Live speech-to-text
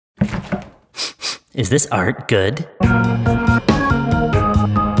Is this art good?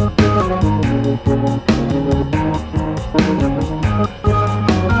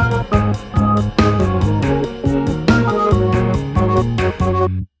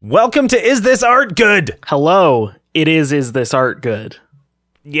 Welcome to Is This Art Good? Hello, it is This Art Good?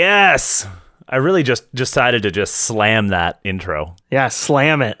 Yes. I really just decided to just slam that intro. Yeah,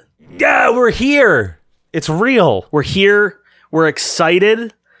 slam it. Yeah, we're here. It's real. We're here. We're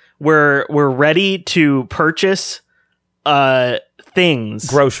excited. We're ready to purchase things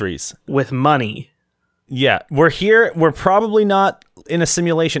Groceries. with money. Yeah, we're here. We're probably not in a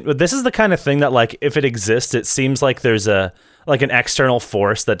simulation, but this is the kind of thing that, like, if it exists, it seems like there's an external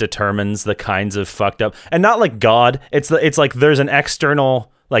force that determines the kinds of fucked up, and not like God. It's like there's an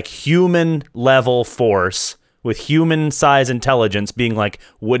external, like, human level force with human size intelligence being like,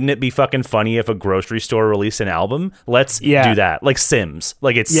 wouldn't it be fucking funny if a grocery store released an album? Let's do that. Like Sims.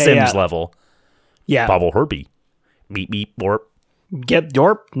 Like it's Sims level. Yeah. Bobble Herbie. Beep beep warp. Get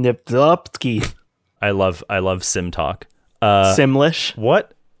your nip up ski. I love Sim talk. Simlish.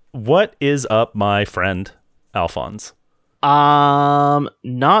 What is up, my friend Alphonse?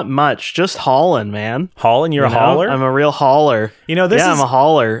 Not much. Just hauling, man. Hauling? You're a hauler? I'm a real hauler. You know, I'm a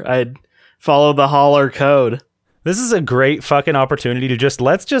hauler. I'd follow the hauler code. This is a great fucking opportunity to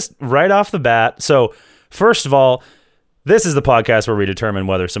let's just right off the bat. So, first of all, this is the podcast where we determine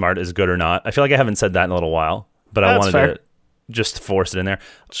whether some art is good or not. I feel like I haven't said that in a little while, but I wanted to just force it in there.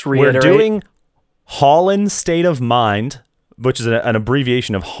 Just reiterate. We're doing Haulin' State of Mind, which is an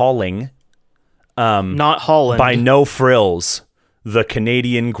abbreviation of hauling. Not Holland. By No Frills, the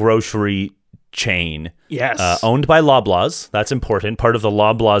Canadian grocery chain. Yes. Owned by Loblaws. That's important. Part of the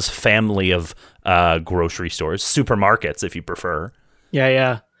Loblaws family of grocery stores. Supermarkets, if you prefer.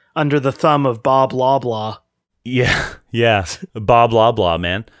 Yeah. Under the thumb of Bob Loblaw. Yeah. Bob Loblaw,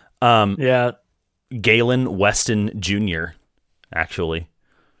 man. Yeah. Galen Weston Jr., actually.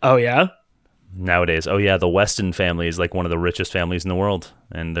 Oh, yeah? Nowadays. Oh, yeah, the Weston family is like one of the richest families in the world,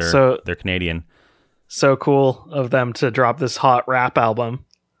 and they're Canadian. So cool of them to drop this hot rap album.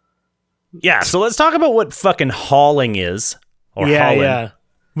 Yeah, so let's talk about what fucking hauling is. Or hauling. Yeah.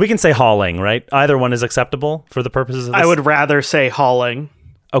 We can say hauling, right? Either one is acceptable for the purposes of this. I would rather say hauling.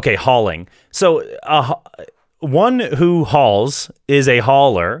 Okay, hauling. So one who hauls is a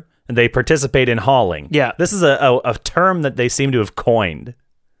hauler, and they participate in hauling. Yeah. This is a term that they seem to have coined.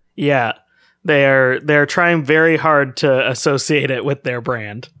 Yeah. They're trying very hard to associate it with their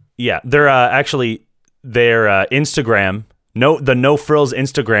brand. Yeah, they're actually their Instagram. The No Frills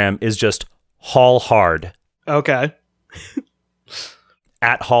Instagram is just haul hard. Okay.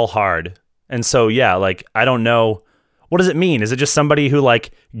 At haul hard. And so yeah, like I don't know, what does it mean? Is it just somebody who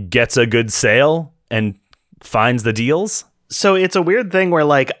like gets a good sale and finds the deals? So it's a weird thing where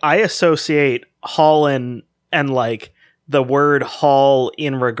like I associate haulin' and like the word haul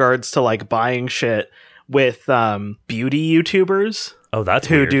in regards to like buying shit with beauty YouTubers. Oh, that's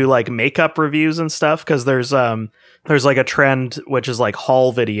who weird. Do like makeup reviews and stuff, because there's like a trend which is like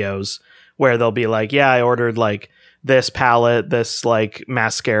haul videos where they'll be like, yeah, I ordered like this palette, this like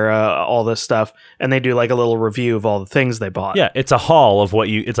mascara, all this stuff, and they do like a little review of all the things they bought. Yeah, it's a haul of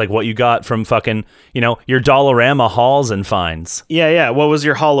it's like what you got from fucking, your Dollarama hauls and finds. Yeah. What was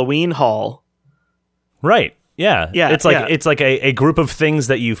your Halloween haul? Right. Yeah. It's like a group of things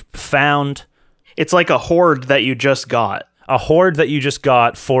that you've found. It's like a hoard that you just got. A hoard that you just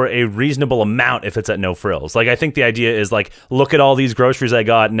got for a reasonable amount if it's at No Frills. Like, I think the idea is, like, look at all these groceries I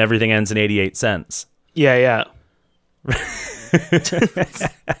got and everything ends in 88 cents. Yeah.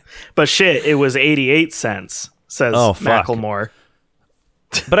 But shit, it was 88 cents, says Macklemore.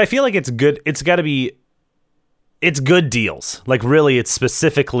 But I feel like it's good. It's got to be... It's good deals. Like, really, it's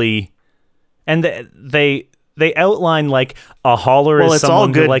specifically... And they outline, like, a hauler is someone... Well, it's all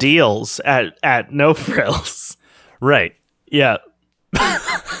good like, deals at No Frills. Right. Yeah.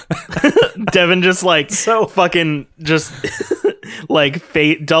 Devin just like so fucking just like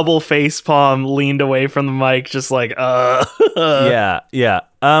double face palm leaned away from the mic, just like Yeah.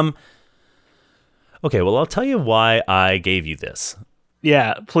 Okay, well, I'll tell you why I gave you this.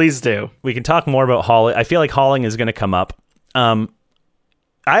 Yeah, please do. We can talk more about hauling. I feel like hauling is going to come up.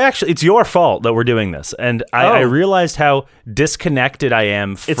 It's your fault that we're doing this, and I realized how disconnected I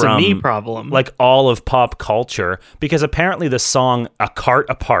am from... It's a me problem. Like, all of pop culture, because apparently the song A Cart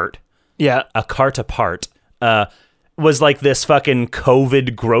Apart... Yeah. A Cart Apart was like this fucking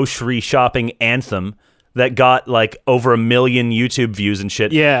COVID grocery shopping anthem that got like over 1 million YouTube views and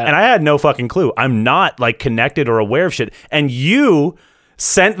shit. Yeah. And I had no fucking clue. I'm not like connected or aware of shit. And you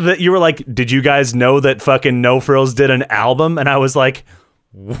sent that, you were like, did you guys know that fucking No Frills did an album? And I was like...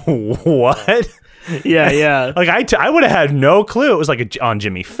 What? Yeah. Like I would have had no clue. It was like on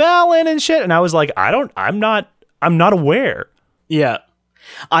Jimmy Fallon and shit, and I was like, I'm not aware. Yeah.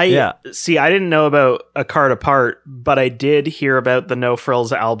 See, I didn't know about A Card Apart, but I did hear about the No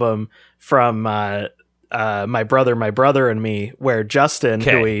Frills album from My Brother and Me, where Justin,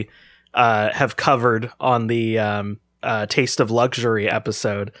 who we have covered on the Taste of Luxury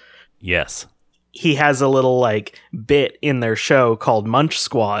episode. Yes. He has a little like bit in their show called Munch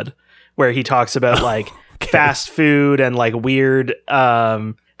Squad, where he talks about like fast food and like weird,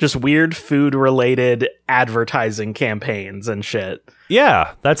 just weird food related advertising campaigns and shit.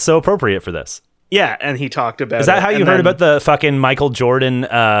 Yeah, that's so appropriate for this. Yeah, and he talked about. Is that how you heard about the fucking Michael Jordan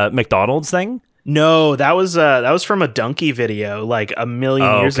McDonald's thing? No, that was from a Donkey video like a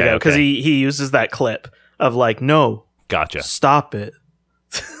million years ago, because he uses that clip of like, no, gotcha, stop it.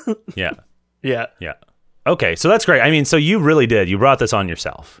 Yeah. Okay, so that's great. I mean, so you really did. You brought this on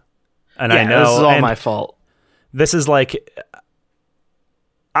yourself, and I know this is all my fault. This is like,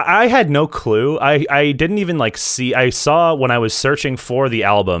 I had no clue. I didn't even like see. I saw when I was searching for the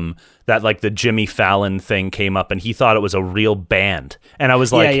album that like the Jimmy Fallon thing came up, and he thought it was a real band, and I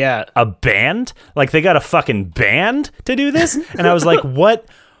was like, a band? Like they got a fucking band to do this? And I was like,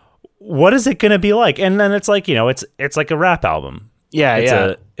 what is it gonna be like? And then it's like, it's like a rap album.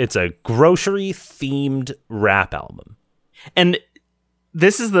 It's a grocery themed rap album. And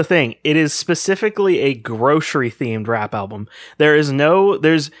this is the thing. It is specifically a grocery themed rap album.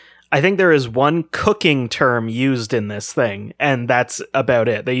 I think there is one cooking term used in this thing, and that's about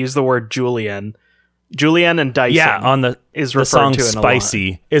it. They use the word julienne. Julienne and Dyson. Yeah, on the song to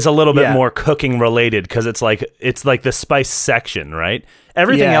Spicy is a little bit more cooking related, because it's like the spice section, right?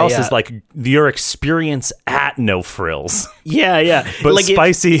 Everything else is like your experience at No Frills. Yeah. But like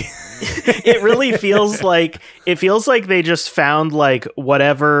Spicy it really feels like they just found like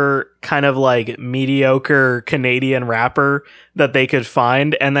whatever kind of like mediocre Canadian rapper that they could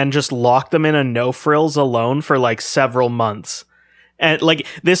find, and then just locked them in a No Frills alone for like several months. And like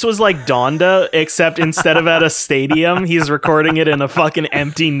this was like Donda, except instead of at a stadium, he's recording it in a fucking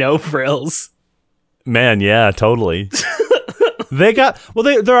empty No Frills. Man, yeah, totally.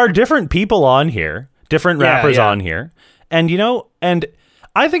 There are different people on here, different rappers on here, and and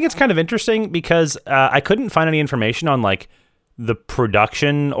I think it's kind of interesting because I couldn't find any information on like the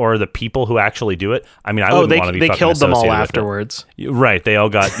production or the people who actually do it. I mean, I wouldn't want to be. They killed them all afterwards, right? They all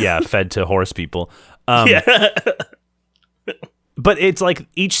got fed to horse people. But it's like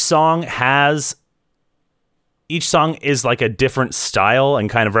each song is like a different style and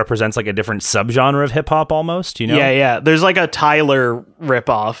kind of represents like a different subgenre of hip hop almost, Yeah. There's like a Tyler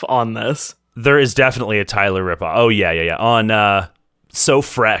ripoff on this. There is definitely a Tyler ripoff. Oh, yeah. On So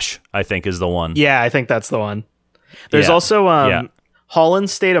Fresh, I think is the one. Yeah, I think that's the one. There's also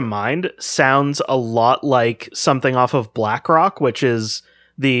Holland's State of Mind sounds a lot like something off of Black Rock, which is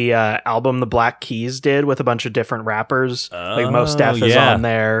the album the Black Keys did with a bunch of different rappers. Like Mos Def is on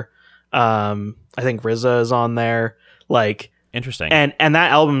there. I think RZA is on there. Like, interesting. And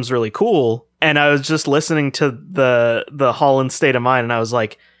that album's really cool. And I was just listening to the Holland State of Mind, and I was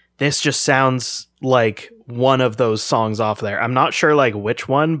like, this just sounds like one of those songs off there. I'm not sure like which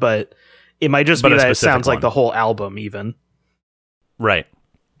one, but it might just be that it sounds like the whole album even. Right.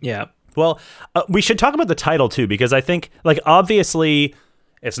 Yeah. Well, we should talk about the title too, because I think like obviously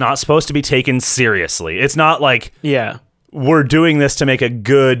it's not supposed to be taken seriously. It's not like we're doing this to make a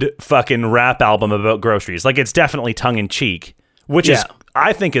good fucking rap album about groceries. Like it's definitely tongue in cheek, which is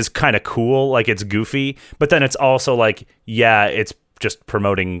I think is kind of cool. Like it's goofy, but then it's also like it's just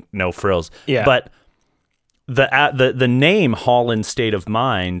promoting No Frills. Yeah. But the name Holland State of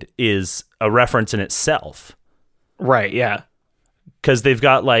Mind is a reference in itself. Right. Yeah. Because they've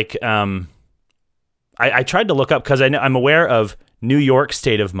got like I tried to look up because I'm aware of New York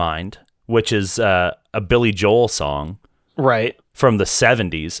State of Mind, which is a Billy Joel song. Right. From the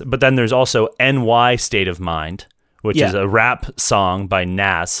 70s. But then there's also NY State of Mind, which is a rap song by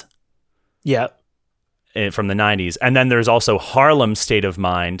Nas. Yeah. From the 90s. And then there's also Harlem State of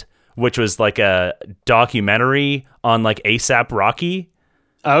Mind, which was like a documentary on like A$AP Rocky.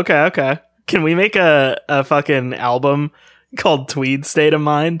 Okay. Can we make a fucking album called Tweed State of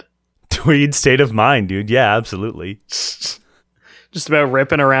Mind? Tweed State of Mind, dude. Yeah, absolutely. Just about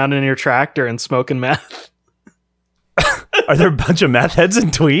ripping around in your tractor and smoking meth. Are there a bunch of meth heads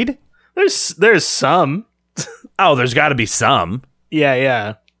in Tweed? There's some. Oh, there's got to be some.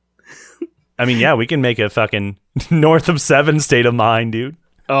 Yeah. I mean, we can make a fucking North of 7 State of Mind, dude.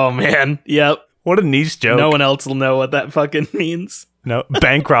 Oh, man. Yep. What a niche joke. No one else will know what that fucking means. No,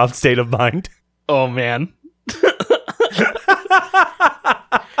 Bancroft State of Mind. Oh, man.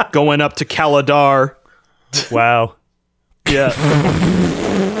 Going up to Kaladar. Wow. Yeah.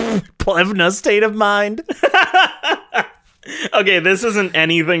 Plevna state of mind. Okay, this isn't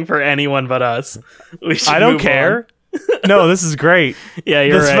anything for anyone but us. We should I don't move care. No, this is great. on. Yeah,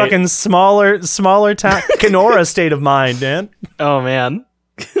 you're This right. fucking smaller town, Kenora state of mind, man. Oh man.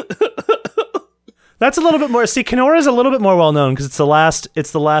 That's a little bit more. See, Kenora is a little bit more well known because it's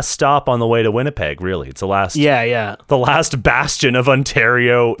the last stop on the way to Winnipeg. Really, it's the last the last bastion of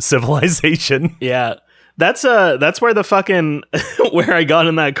Ontario civilization. Yeah. That's where the fucking where I got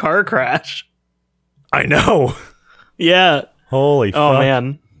in that car crash. I know. Yeah. Holy Oh fuck.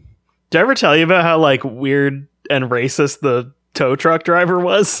 man. Did I ever tell you about how like weird and racist the tow truck driver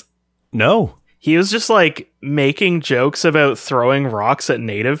was? No. He was just like making jokes about throwing rocks at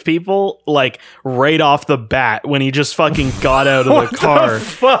native people, like right off the bat when he just fucking got out of the car.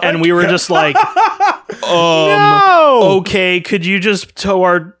 fuck? And we were just like, No. okay, could you just tow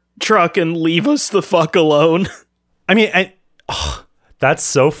our truck and leave us the fuck alone? I mean, that's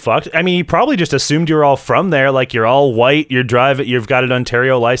so fucked. I mean, he probably just assumed you're all from there. Like you're all white. You've got an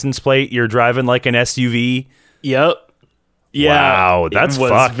Ontario license plate. You're driving like an SUV. Yep. Yeah. Wow, that's it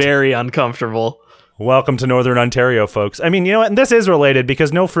was fucked. very uncomfortable. Welcome to Northern Ontario, folks. I mean, you know what? And this is related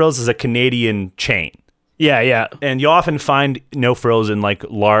because No Frills is a Canadian chain. Yeah. And you often find No Frills in like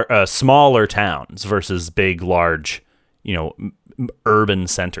smaller towns versus big, large, urban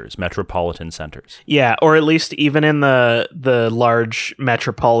centers, metropolitan centers. Yeah, or at least even in the large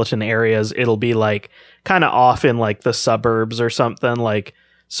metropolitan areas, it'll be like kind of off in like the suburbs or something, like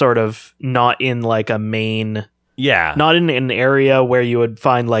sort of not in like a main, Yeah. not in an area where you would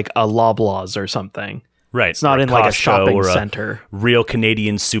find like a Loblaws or something. Right. It's not or in like a Costco shopping or a center. real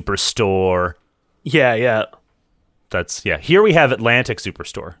Canadian superstore. Yeah. Here we have Atlantic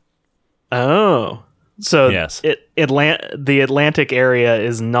Superstore. Oh. So Yes. the Atlantic area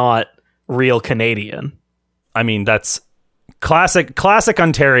is not real Canadian. I mean, that's classic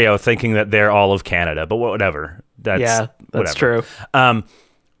Ontario thinking that they're all of Canada, but whatever. That's true.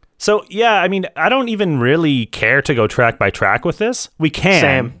 So, yeah, I mean, I don't even really care to go track by track with this. We can,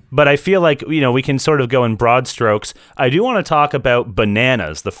 Same. but I feel like, we can sort of go in broad strokes. I do want to talk about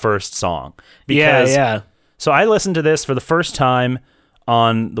Bananas, the first song. Because, Yeah. So I listened to this for the first time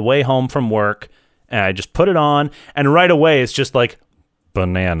on the way home from work, and I just put it on, and right away it's just like,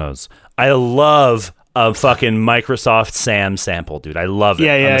 Bananas. I love a fucking Microsoft Sam sample, dude. I love it.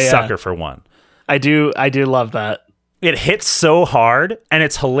 I'm a sucker for one. I do love that. It hits so hard, and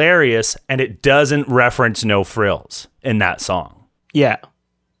it's hilarious, and it doesn't reference No Frills in that song. Yeah.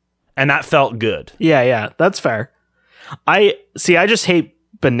 And that felt good. Yeah, that's fair. I just hate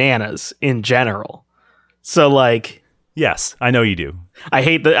bananas in general. So like, Yes, I know you do.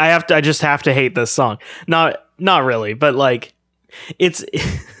 I just have to hate this song. Not really, but like it's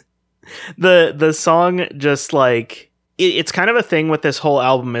the song just like it's kind of a thing with this whole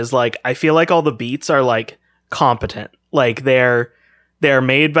album is like I feel like all the beats are like competent. Like they're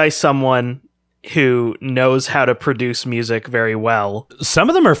made by someone who knows how to produce music very well. Some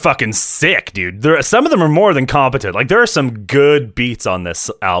of them are fucking sick, dude. Some of them are more than competent. Like there are some good beats on this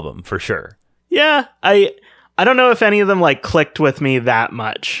album for sure. Yeah, I don't know if any of them like clicked with me that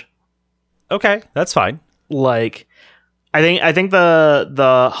much. Okay, that's fine. Like I think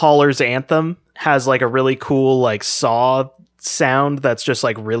the Hauler's Anthem has like a really cool like saw sound that's just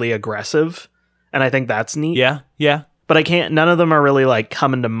like really aggressive, and I think that's neat. Yeah. But none of them are really like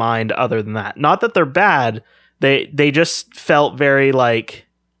coming to mind other than that. Not that they're bad. They just felt very like,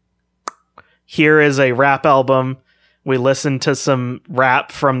 here is a rap album. We listened to some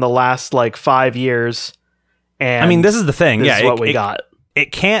rap from the last like 5 years. And I mean, this is the thing. This is what we got.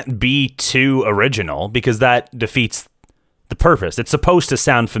 It can't be too original because that defeats the purpose. It's supposed to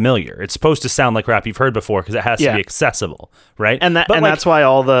sound familiar. It's supposed to sound like rap you've heard before because it has to be accessible, right? And that's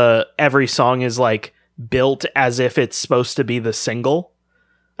why every song is like built as if it's supposed to be the single,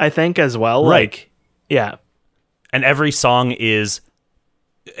 I think, as well. Right. Like, yeah. And every song is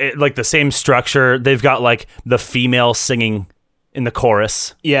like the same structure. They've got like the female singing in the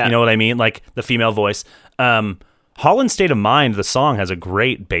chorus. Yeah. You know what I mean? Like the female voice. Holland State of Mind, the song has a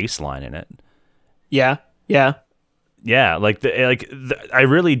great bass line in it. Yeah. Yeah, I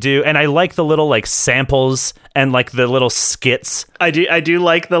really do, and I like the little like samples and like the little skits. I do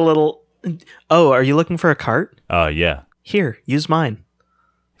like the little. Oh, are you looking for a cart? Yeah. Here, use mine.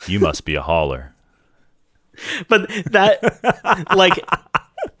 You must be a hauler. But that, like,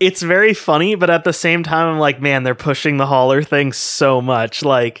 it's very funny, but at the same time, I'm like, man, they're pushing the hauler thing so much.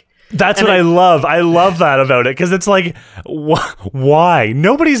 Like, That's what I love. I love that about it because it's like, why?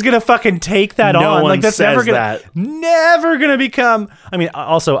 Nobody's gonna fucking take that No on. one Like that's says that. never gonna become. I mean,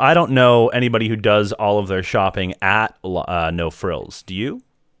 also, I don't know anybody who does all of their shopping at No Frills. Do you?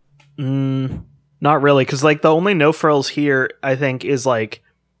 Not really, because like the only No Frills here, I think, is like,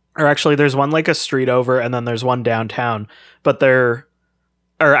 or actually, there's one like a street over, and then there's one downtown. But or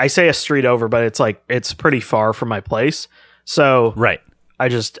I say a street over, but it's like it's pretty far from my place. So Right. I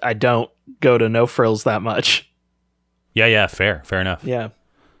don't go to No Frills that much. Yeah. Fair enough. Yeah.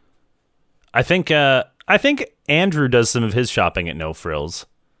 I think Andrew does some of his shopping at No Frills.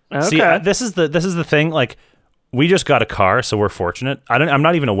 Okay. See, this is the thing. Like, we just got a car, so we're fortunate. I'm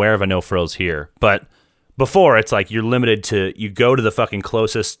not even aware of a No Frills here, but before it's like you're limited to you go to the fucking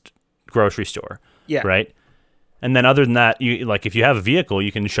closest grocery store. Yeah. Right. And then other than that, you like if you have a vehicle,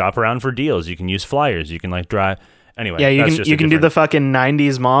 you can shop around for deals. You can use flyers. You can like drive. Anyway, Yeah, that's you can do the fucking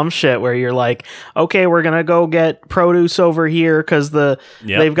 90s mom shit where you're like, okay, we're gonna go get produce over here because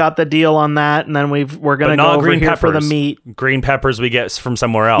they've got the deal on that, and then we're gonna go over here for the meat. Green peppers we get from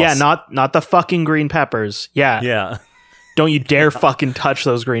somewhere else. Yeah, not the fucking green peppers. Yeah, Yeah. Don't you dare fucking touch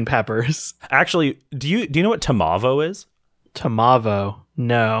those green peppers. Actually, do you know what Tamavo is? Tamavo,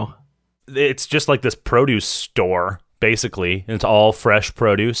 no. It's just like this produce store. Basically, it's all fresh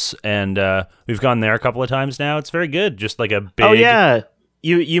produce, and we've gone there a couple of times now. It's very good. Just like a big. Oh yeah,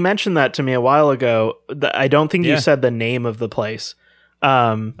 you mentioned that to me a while ago. I don't think you said the name of the place.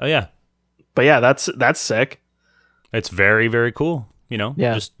 Oh yeah, but yeah, that's sick. It's very very cool. You know,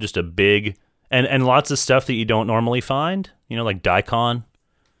 yeah, just a big and lots of stuff that you don't normally find. You know, like daikon.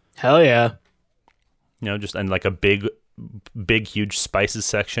 Hell yeah. You know, just and like a big huge spices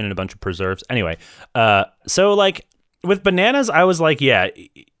section and a bunch of preserves. Anyway, so like. With bananas, I was like, yeah,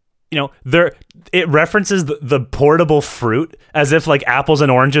 you know, it references the portable fruit as if like apples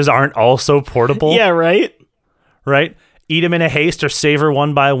and oranges aren't also portable. Yeah, right? Right? Eat them in a haste or savor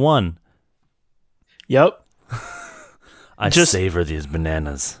one by one. Yep. I just savor these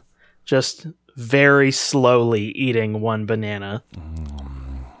bananas. Just very slowly eating one banana.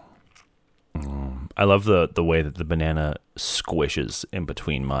 I love the way that the banana squishes in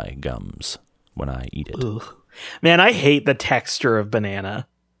between my gums when I eat it. Ugh. Man, I hate the texture of banana.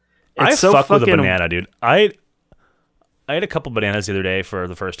 I fuck with a banana, dude. I ate a couple bananas the other day for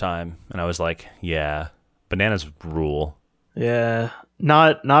the first time, and I was like, yeah, bananas rule. Yeah,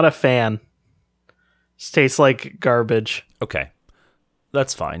 not a fan. Just tastes like garbage. Okay,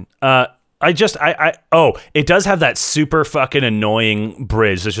 that's fine. It does have that super fucking annoying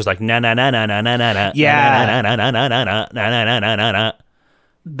bridge. It's just like na na na na na na na na. Yeah. Na na na na na na na na na na.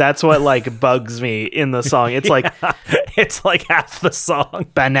 That's what like bugs me in the song. It's like it's like half the song.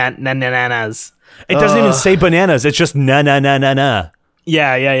 Bananas. It doesn't even say bananas. It's just na na na na na.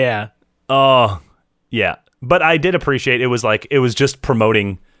 Yeah. Oh, yeah. But I did appreciate it was just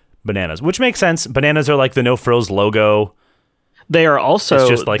promoting bananas, which makes sense. Bananas are like the No Frills logo. They are also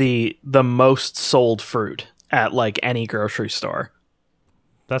just like, the most sold fruit at like any grocery store.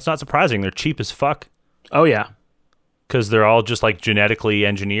 That's not surprising. They're cheap as fuck. Oh yeah. Because they're all just like genetically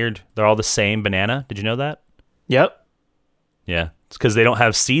engineered. They're all the same banana. Did you know that? Yep. Yeah. It's because they don't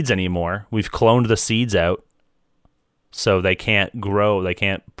have seeds anymore. We've cloned the seeds out. So they can't grow. They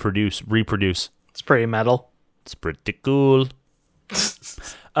can't reproduce. It's pretty metal. It's pretty cool.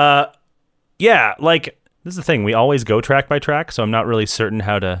 Yeah, like, this is the thing. We always go track by track, so I'm not really certain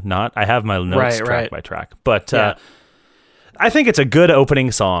how to not. I have my notes track by track. But I think it's a good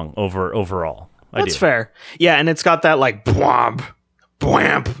opening song overall. That's fair. Yeah, and it's got that like bwomp,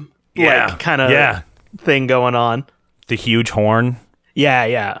 like kind of thing going on. The huge horn.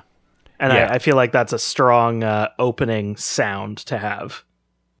 Yeah. And I feel like that's a strong opening sound to have.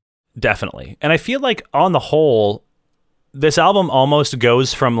 Definitely. And I feel like on the whole, this album almost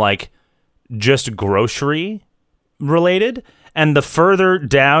goes from like just grocery related, and the further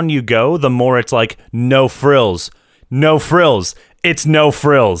down you go, the more it's like no frills. It's no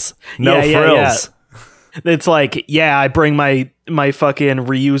frills. No frills. Yeah. It's like, I bring my fucking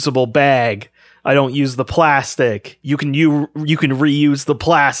reusable bag. I don't use the plastic. You can reuse the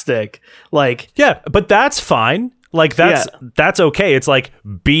plastic. Like, yeah, but that's fine. Like that's okay. It's like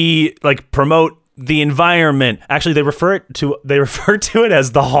promote the environment. Actually, they refer to it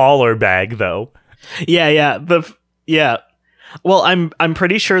as the hauler bag though. Yeah. Well, I'm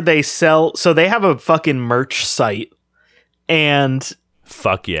pretty sure they sell, so they have a fucking merch site, and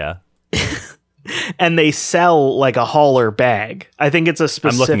fuck yeah. And they sell like a hauler bag. I think it's a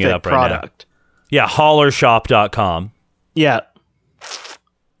specific product. Yeah, haulershop.com. Yeah.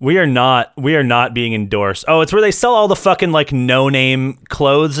 We are not being endorsed. Oh, it's where they sell all the fucking like no name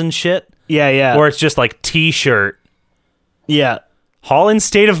clothes and shit. Yeah. Or it's just like t-shirt. Yeah. Holland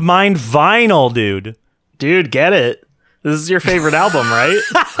State of Mind vinyl, dude. Dude, get it. This is your favorite album, right?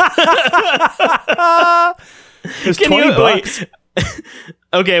 It's $20.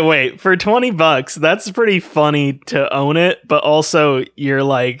 Okay, wait. For $20, that's pretty funny to own it, but also you're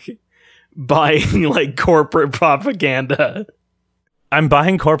like buying like corporate propaganda. I'm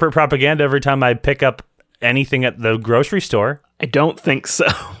buying corporate propaganda every time I pick up anything at the grocery store. I don't think so.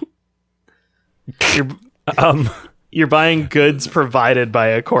 You're buying goods provided by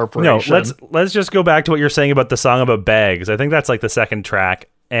a corporation. No, let's just go back to what you're saying about the song about bags. I think that's like the second track,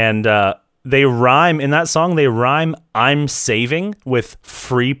 and they rhyme in that song. They rhyme "I'm saving" with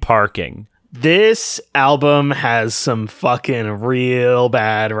 "free parking." This album has some fucking real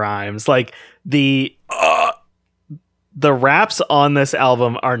bad rhymes. Like the raps on this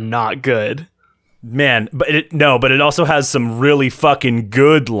album are not good. Man, but it also has some really fucking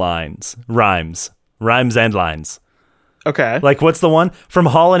good rhymes and lines. Okay. Like, what's the one? From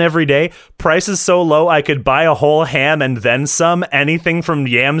Holland Every Day. Price is so low, I could buy a whole ham and then some. Anything from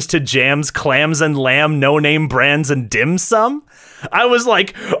yams to jams, clams and lamb, no-name brands and dim sum. I was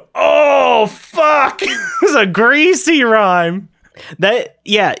like, oh, fuck. It was a greasy rhyme.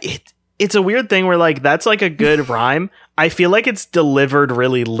 It's a weird thing where, like, that's, like, a good rhyme. I feel like it's delivered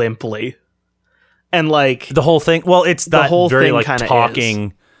really limply. And, like... The whole thing... Well, it's that whole very, thing like, talking...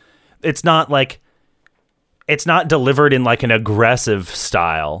 Is. It's not, like... It's not delivered in like an aggressive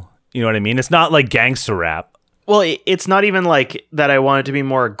style. You know what I mean? It's not like gangster rap. Well, it's not even like that I want it to be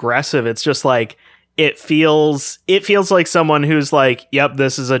more aggressive. It's just like it feels like someone who's like, yep,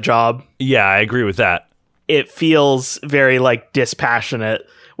 this is a job. Yeah, I agree with that. It feels very like dispassionate,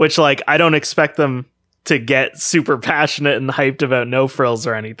 which like I don't expect them to get super passionate and hyped about No Frills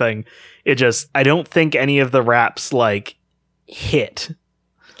or anything. I don't think any of the raps like hit.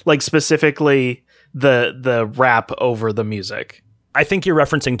 Like specifically the rap over the music. I think you're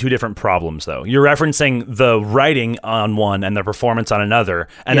referencing two different problems, though. You're referencing the writing on one and the performance on another.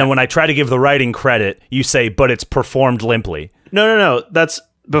 And then when I try to give the writing credit, you say, but it's performed limply. No. That's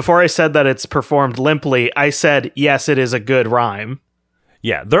before I said that it's performed limply. I said, yes, it is a good rhyme.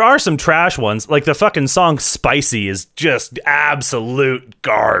 Yeah, there are some trash ones. Like the fucking song Spicy is just absolute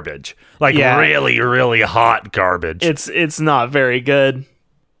garbage. Like really, really hot garbage. It's not very good.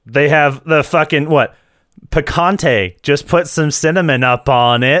 They have the fucking, what? Picante. Just put some cinnamon up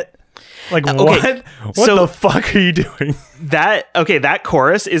on it. Like, what? What the fuck are you doing? That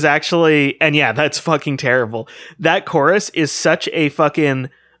chorus is actually, and yeah, that's fucking terrible. That chorus is such a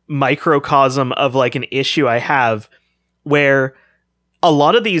fucking microcosm of like an issue I have where a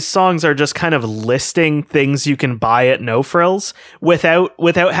lot of these songs are just kind of listing things you can buy at No Frills without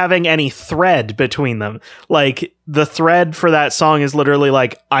having any thread between them. Like the thread for that song is literally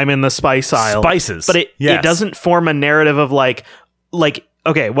like, I'm in the spice aisle. Spices. But it doesn't form a narrative of like,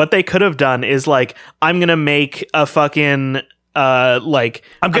 okay, what they could have done is like, I'm going to make a fucking, I'm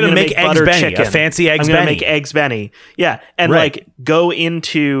going to make eggs Benny, chicken. A fancy eggs Benny. I'm going to make eggs Benny. Yeah. And like go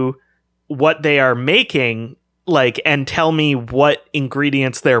into what they are making, like, and tell me what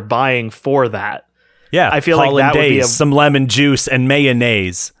ingredients they're buying for that. Yeah, I feel like that would be some lemon juice and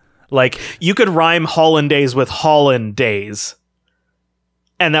mayonnaise. Like you could rhyme hollandaise with hollandaise,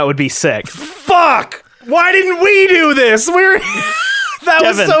 and that would be sick. Fuck! Why didn't we do this? That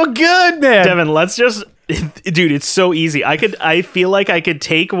was so good, man. Devin, let's just, dude, it's so easy. I feel like I could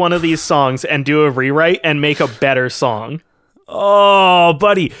take one of these songs and do a rewrite and make a better song. Oh,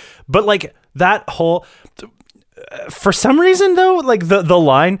 buddy, but like that whole. For some reason, though, like the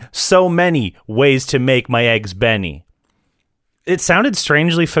line, so many ways to make my eggs Benny. It sounded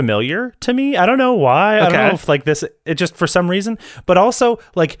strangely familiar to me. I don't know why. I don't know if like this, it just for some reason. But also,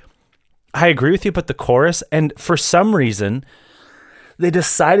 like, I agree with you about the chorus. And for some reason, they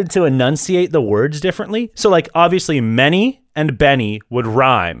decided to enunciate the words differently. So, like, obviously, many and Benny would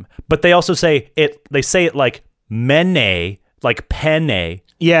rhyme. But they also say it like mene, like penne.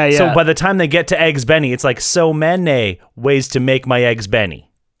 Yeah. So by the time they get to eggs Benny, it's like so many ways to make my eggs Benny.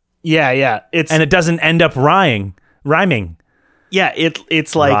 Yeah. And it doesn't end up rhyming. Yeah,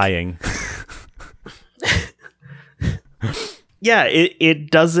 it's like rhying. Yeah, it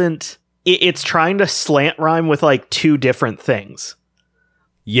doesn't. It's trying to slant rhyme with like two different things.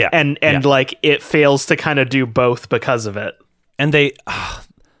 Yeah, and like it fails to kind of do both because of it. And they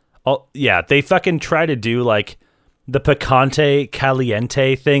fucking try to do like. The picante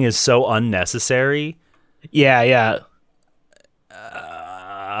caliente thing is so unnecessary. Yeah.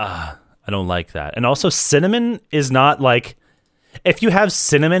 I don't like that. And also cinnamon is not like, if you have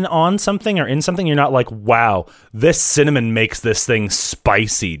cinnamon on something or in something, you're not like, wow, this cinnamon makes this thing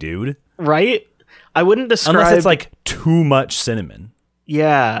spicy, dude. Right? I wouldn't describe... Unless it's like too much cinnamon.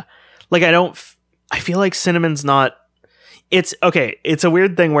 Yeah. Like I feel like cinnamon's not... It's a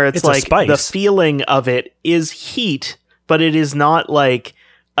weird thing where it's like the feeling of it is heat, but it is not like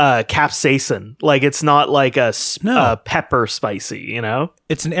capsaicin. Like it's not like a pepper spicy, you know?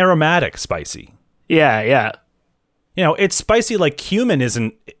 It's an aromatic spicy. Yeah. You know, it's spicy like cumin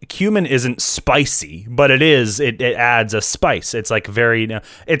isn't spicy, but it adds a spice. It's like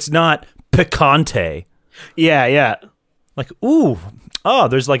it's not picante. Yeah. Like, ooh, oh,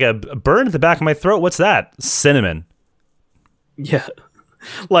 there's like a burn at the back of my throat. What's that? Cinnamon. Yeah.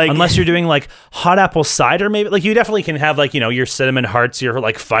 Like, unless you're doing like hot apple cider, maybe. Like you definitely can have like, you know, your cinnamon hearts, your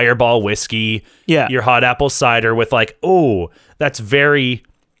like Fireball whiskey, your hot apple cider with like, oh, that's very,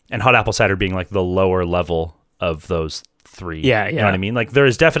 and hot apple cider being like the lower level of those three. Yeah. You know what I mean? Like there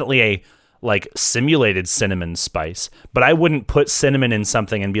is definitely a like simulated cinnamon spice, but I wouldn't put cinnamon in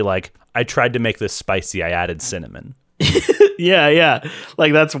something and be like, I tried to make this spicy, I added cinnamon. Yeah.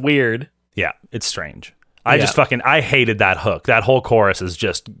 Like that's weird. Yeah, it's strange. I hated that hook. That whole chorus is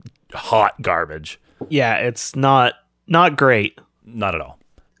just hot garbage. Yeah, it's not great. Not at all.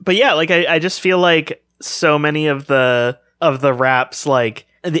 But yeah, like I just feel like so many of the raps, like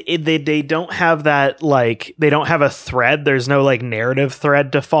they don't have that, like they don't have a thread. There's no like narrative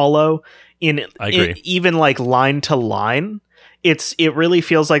thread to follow I agree. Even like line to line. It really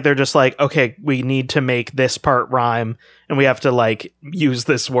feels like they're just like, okay, we need to make this part rhyme and we have to like use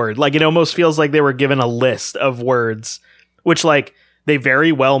this word. Like it almost feels like they were given a list of words, which like they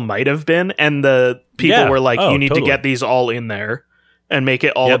very well might have been. And the people were like, you need to get these all in there and make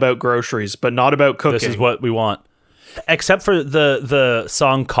it all about groceries, but not about cooking. This is what we want. Except for the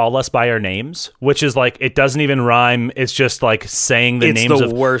song Call Us By Our Names, which is like, it doesn't even rhyme. It's just like saying the names of...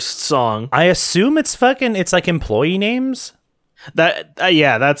 It's the worst song. I assume it's like employee names. That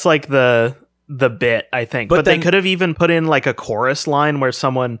that's like the bit, I think. But they could have even put in like a chorus line where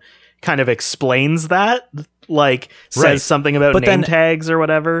someone kind of explains that, like says something about name tags or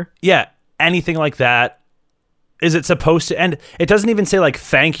whatever. Yeah, anything like that. Is it supposed to end? It doesn't even say like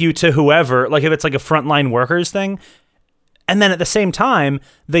thank you to whoever, like if it's like a frontline workers thing. And then at the same time,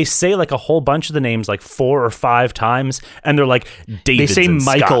 they say like a whole bunch of the names like 4 or 5 times, and they're like Davids, they say and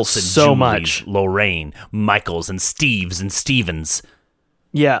Michaels Scotts and so Julies, much. Lorraine, Michaels and Steves and Stevens.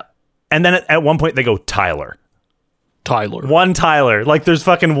 Yeah. And then at one point they go Tyler. One Tyler. Like there's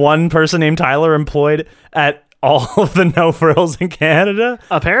fucking one person named Tyler employed at all of the No Frills in Canada.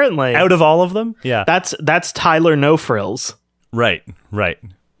 Apparently. Out of all of them? Yeah. That's Tyler No Frills. Right.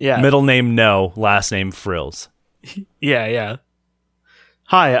 Yeah. Middle name No, last name Frills. Yeah.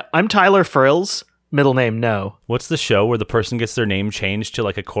 Hi, I'm Tyler Frills. Middle name No. What's the show where the person gets their name changed to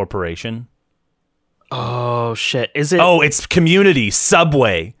like a corporation? Oh, shit. Is it? Oh, it's Community,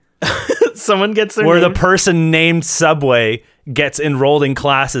 Subway. Someone gets their where name... the person named Subway gets enrolled in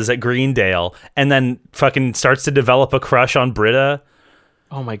classes at Greendale and then fucking starts to develop a crush on Britta.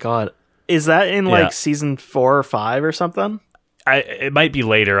 Oh my God. Is that in like season 4 or 5 or something? It might be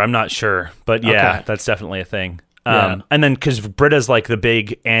later. I'm not sure. But yeah, that's definitely a thing. Yeah. And then because Britta's like the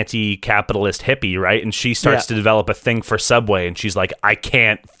big anti-capitalist hippie, right? And she starts to develop a thing for Subway, and she's like, I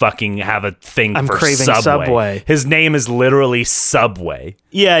can't fucking have a thing I'm for craving Subway. His name is literally Subway.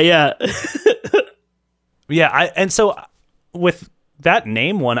 Yeah. Yeah, and so with that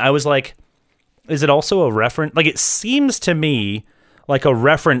name one, I was like, is it also a reference? Like, it seems to me like a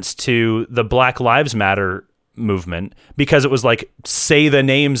reference to the Black Lives Matter movement, because it was like, say the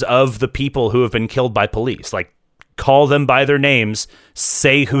names of the people who have been killed by police, like call them by their names,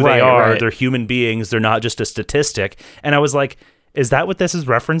 say who they are. Right. They're human beings. They're not just a statistic. And I was like, is that what this is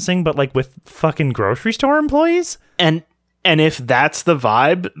referencing? But like with fucking grocery store employees? And if that's the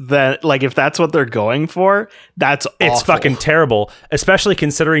vibe, that like if that's what they're going for, that's awful. It's fucking terrible, especially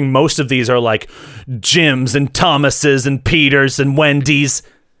considering most of these are like Jim's and Thomas's and Peter's and Wendy's.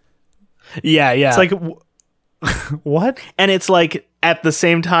 Yeah. It's like, what? And it's like, at the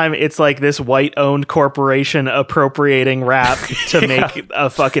same time, it's like this white-owned corporation appropriating rap to make a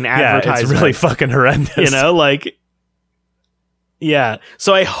fucking advertisement. Yeah, it's really fucking horrendous. You know, like... Yeah.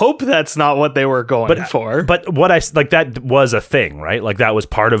 So I hope that's not what they were going for. But what that was a thing, right? Like that was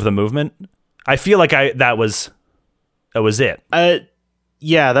part of the movement. I feel like that was it.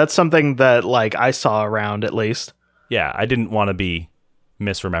 Yeah, that's something that like I saw around at least. Yeah, I didn't want to be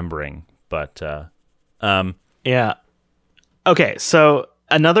misremembering, but yeah. Okay, so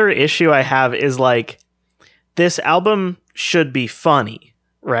another issue I have is like this album should be funny,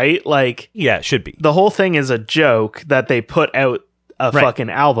 right? Like, yeah, it should be. The whole thing is a joke that they put out a fucking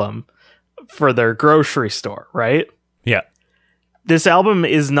album for their grocery store, right? Yeah. This album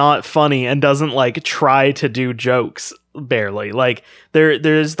is not funny and doesn't like try to do jokes barely. Like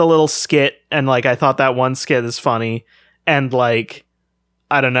there's the little skit, and like I thought that one skit is funny, and like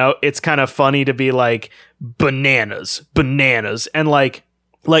I don't know, it's kind of funny to be like bananas and like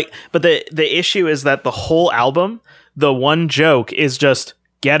but the issue is that the whole album, the one joke is just,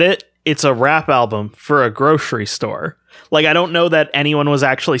 get it? It's a rap album for a grocery store. Like, I don't know that anyone was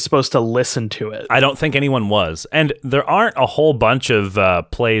actually supposed to listen to it. I don't think anyone was. And there aren't a whole bunch of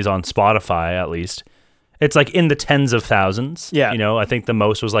plays on Spotify, at least. It's like in the tens of thousands. Yeah. You know, I think the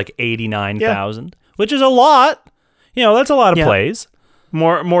most was like 89,000, which is a lot. You know, that's a lot of plays.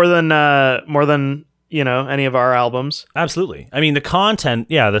 More than, you know, any of our albums. Absolutely. I mean, the content,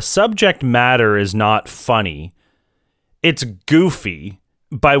 the subject matter is not funny. It's goofy,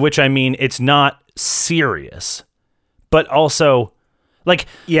 by which I mean it's not serious. But also, like,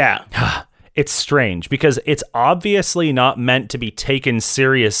 it's strange because it's obviously not meant to be taken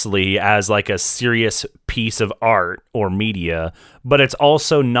seriously as like a serious piece of art or media, but it's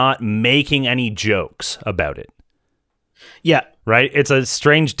also not making any jokes about it. Yeah. Right? It's a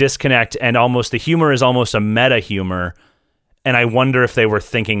strange disconnect, and almost the humor is almost a meta humor, and I wonder if they were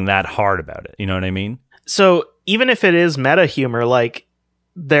thinking that hard about it. You know what I mean? So even if it is meta humor, like,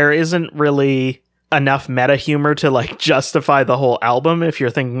 there isn't really enough meta humor to like justify the whole album if you're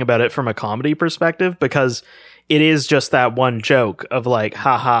thinking about it from a comedy perspective, because it is just that one joke of like,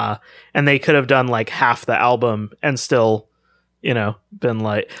 haha, and they could have done like half the album and still, you know, been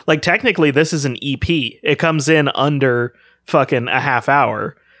like technically this is an EP. It comes in under fucking a half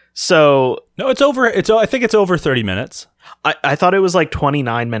hour. So no, I think it's over 30 minutes. I thought it was like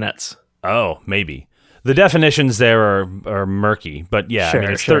 29 minutes. Oh, maybe. The definitions there are murky, but yeah, I mean,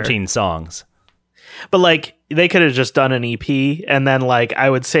 it's 13 songs. But like they could have just done an EP, and then like I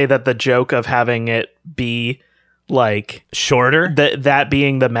would say that the joke of having it be like shorter, that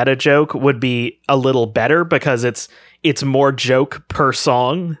being the meta joke would be a little better because it's more joke per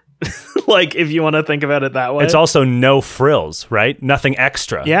song. Like if you want to think about it that way. It's also no frills, right? Nothing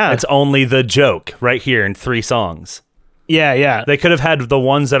extra. Yeah. It's only the joke right here in 3 songs. Yeah. They could have had the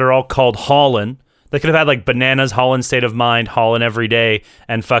ones that are all called Haulin'. They could have had like Bananas, Haulin' State of Mind, Haulin' Every Day,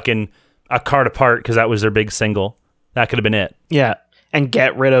 and fucking A Card Apart because that was their big single. That could have been it. Yeah. And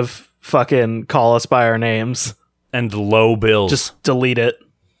get rid of fucking Call Us By Our Names. And Low Bills. Just delete it.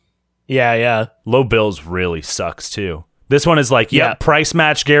 Yeah. Low Bills really sucks too. This one is like, price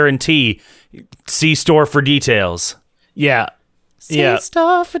match guarantee. See store for details. Yeah. See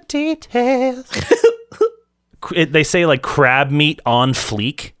store for details. They say like crab meat on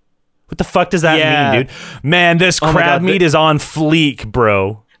fleek. What the fuck does that mean, dude? Man, this crab meat is on fleek,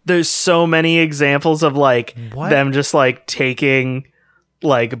 bro. There's so many examples of like them just like taking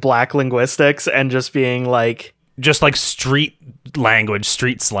like black linguistics and just being like street language,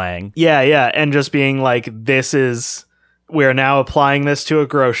 street slang. Yeah, and just being like, we're now applying this to a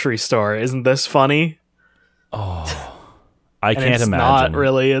grocery store. Isn't this funny? Oh, I can't it's imagine. Not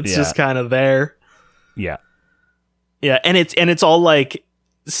really. It's just kind of there. Yeah. Yeah, and it's all like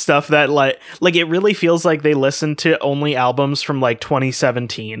stuff that like it really feels like they listened to only albums from like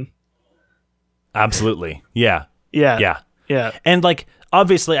 2017. Absolutely. Yeah. And like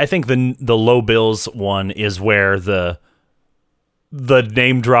obviously I think the Low Bills one is where the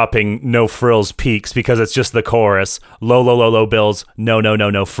name dropping no frills peaks because it's just the chorus. Low bills,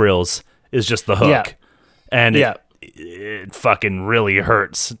 no frills is just the hook. Yeah. And it fucking really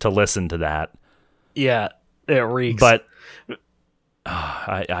hurts to listen to that. Yeah, it reeks. But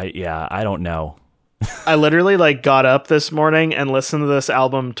I don't know. I literally like got up this morning and listened to this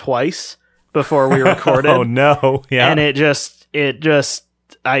album twice before we recorded. Oh no. Yeah. And it just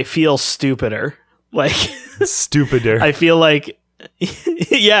I feel stupider. Like stupider. I feel like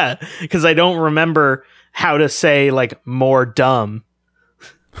because I don't remember how to say like more dumb.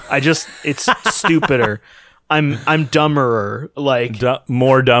 It's stupider. I'm dumberer. Like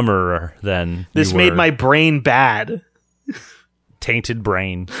more dumberer than this made my brain bad. Tainted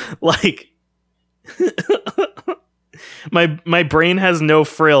brain. Like my brain has no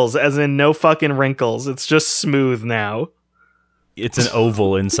frills, as in no fucking wrinkles. It's just smooth now. It's an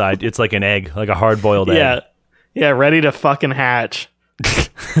oval inside. It's like an egg, like a hard-boiled egg. Yeah, ready to fucking hatch.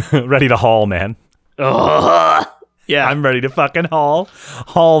 Ready to haul, man. Ugh. Yeah. I'm ready to fucking haul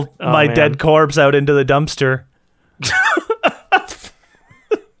my dead corpse out into the dumpster.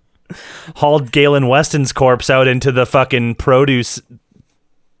 Hauled Galen Weston's corpse out into the fucking produce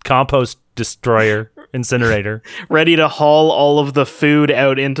compost destroyer. incinerator. Ready to haul all of the food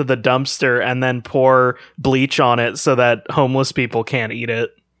out into the dumpster and then pour bleach on it so that homeless people can't eat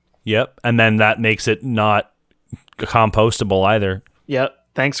it. Yep. And then that makes it not compostable either. Yep.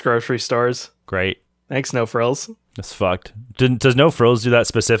 Thanks, grocery stores. Great. Thanks, No Frills. That's fucked. Does No Frills do that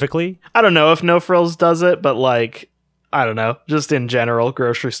specifically? I don't know if No Frills does it, but like, I don't know. Just in general,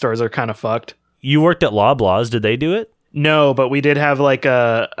 grocery stores are kind of fucked. You worked at Loblaws. Did they do it? No, but we did have like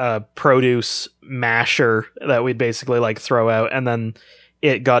a produce masher that we'd basically like throw out, and then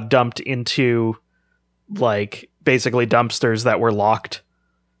it got dumped into like basically dumpsters that were locked.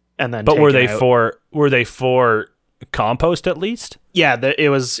 And then, but were they out. were they for compost at least? Yeah, it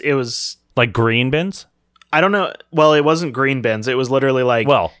was Like green bins? I don't know. Well, it wasn't green bins. It was literally like,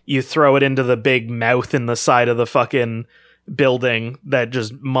 well, you throw it into the big mouth in the side of the fucking building that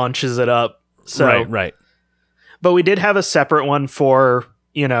just munches it up. So, right. But we did have a separate one for,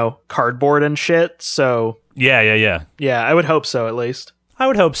 cardboard and shit. So Yeah. yeah, I would hope so at least. I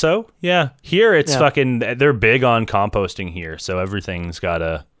would hope so. Yeah. Here it's fucking, they're big on composting here. So everything's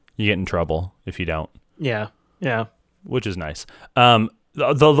you get in trouble if you don't. Yeah. Which is nice.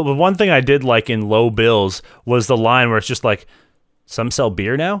 The one thing I did like in Low Bills was the line where it's just like, some sell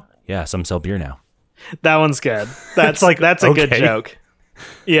beer now? Yeah, some sell beer now. That one's good. That's like, that's a good joke.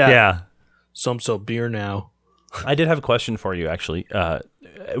 Yeah. Yeah. Some sell beer now. I did have a question for you, actually,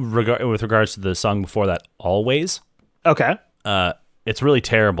 with regards to the song before that, Always. Okay. It's really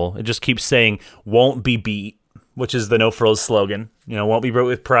terrible. It just keeps saying, won't be beat, which is the No Frills slogan. Won't be beat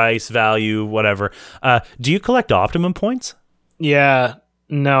with price, value, whatever. Do you collect Optimum points? Yeah.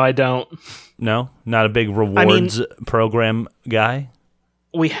 No, I don't. No? Not a big rewards program guy?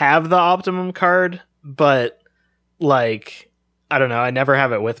 We have the Optimum card, but like, I don't know. I never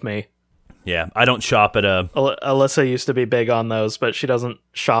have it with me. Yeah, I don't shop at a... Alyssa used to be big on those, but she doesn't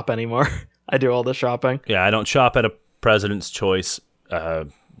shop anymore. I do all the shopping. Yeah, I don't shop at a President's Choice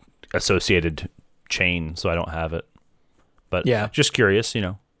associated chain, so I don't have it. But yeah, just curious,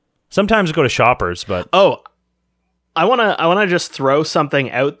 Sometimes I go to Shoppers, but... Oh, I wanna just throw something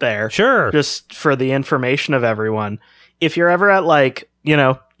out there. Sure. Just for the information of everyone. If you're ever at like,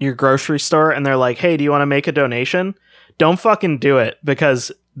 your grocery store and they're like, hey, do you want to make a donation? Don't fucking do it,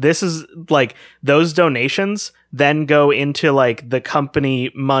 because this is like, those donations then go into like the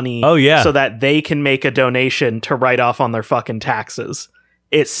company money. Oh, yeah. So that they can make a donation to write off on their fucking taxes.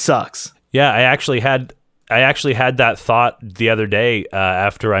 It sucks. Yeah, I actually had that thought the other day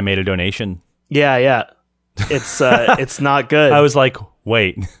after I made a donation. Yeah. It's not good. I was like,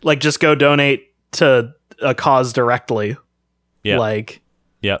 wait. Like, just go donate to a cause directly. Yeah. Like,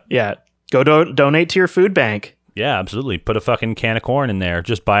 yep. Yeah. Go donate to your food bank. Yeah, absolutely. Put a fucking can of corn in there.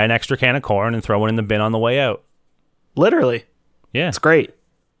 Just buy an extra can of corn and throw one in the bin on the way out. Literally. Yeah. It's great.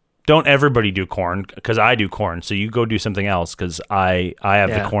 Don't everybody do corn, because I do corn. So you go do something else, because I have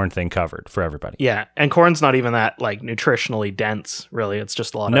the corn thing covered for everybody. Yeah. And corn's not even that like nutritionally dense, really. It's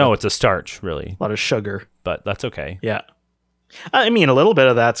just a lot No, it's a starch, really. A lot of sugar. But that's okay. Yeah. I mean, a little bit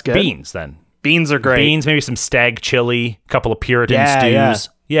of that's good. Beans, then. Beans are great. Beans, maybe some stag chili, a couple of Puritan Yeah, stews.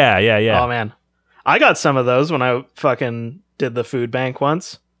 Yeah. Oh, man. I got some of those when I fucking did the food bank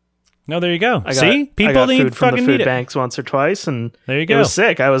once. No, there you go. I got food from the food banks once or twice, and there you go. It was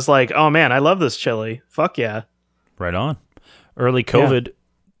sick. I was like, oh man, I love this chili. Fuck yeah. Right on. Early COVID.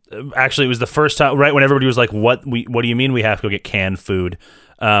 Yeah. Actually, it was the first time, right when everybody was like, what do you mean we have to go get canned food?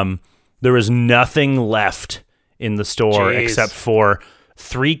 There was nothing left in the store except for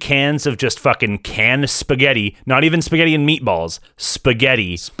 3 cans of just fucking canned spaghetti, not even spaghetti and meatballs,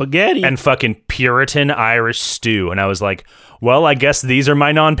 spaghetti, and fucking Puritan Irish stew. And I was like, well, I guess these are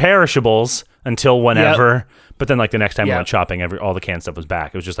my non-perishables until whenever. Yep. But then like the next time I went shopping, all the canned stuff was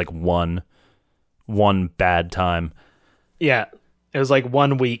back. It was just like one bad time. Yeah. It was like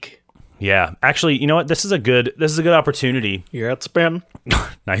 1 week. Yeah. Actually, you know what? This is a good opportunity. You're at spin.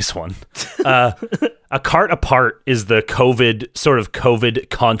 Nice one. A Cart Apart is the COVID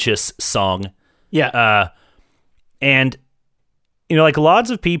conscious song. Yeah. And like lots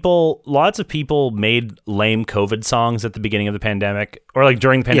of people made lame COVID songs at the beginning of the pandemic, or like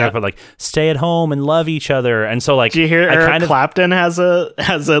during the pandemic, but like stay at home and love each other. And so like, do you hear Eric Clapton has a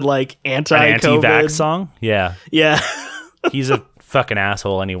like anti-vax song? Yeah. Yeah. He's a fucking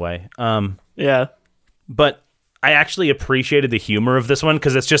asshole anyway. Yeah. But I actually appreciated the humor of this one,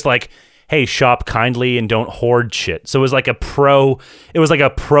 because it's just like, hey, shop kindly and don't hoard shit. So it was like a pro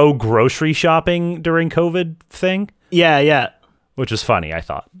grocery shopping during COVID thing. Yeah. Which was funny, I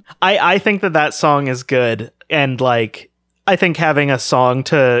thought. I think that song is good, and like I think having a song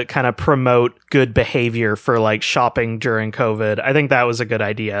to kind of promote good behavior for like shopping during COVID, I think that was a good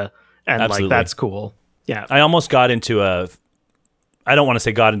idea, and Absolutely. Like that's cool. Yeah. I almost got into I don't want to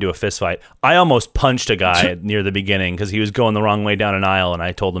say got into a fist fight. I almost punched a guy near the beginning because he was going the wrong way down an aisle, and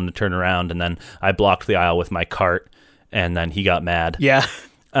I told him to turn around, and then I blocked the aisle with my cart, and then he got mad. Yeah.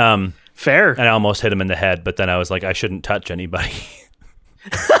 Fair. And I almost hit him in the head, but then I was like, I shouldn't touch anybody.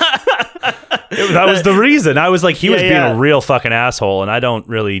 That was the reason. I was like, he was being a real fucking asshole, and I don't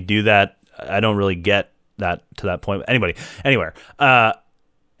really do that. I don't really get that to that point. Anyway,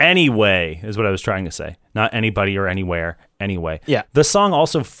 anyway is what I was trying to say. Not anybody or anywhere. Anyway. Yeah. The song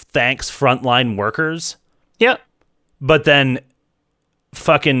also thanks frontline workers. Yeah. But then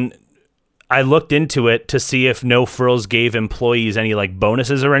fucking I looked into it to see if No Frills gave employees any like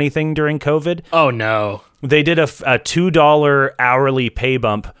bonuses or anything during COVID. Oh no. They did a $2 hourly pay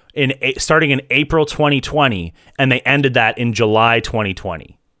bump starting in April 2020, and they ended that in July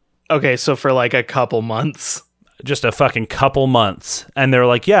 2020. Okay, so for like a couple months. Just a fucking couple months. And they're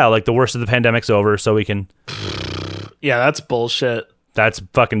like, yeah, like the worst of the pandemic's over, so we can... Yeah, that's bullshit. That's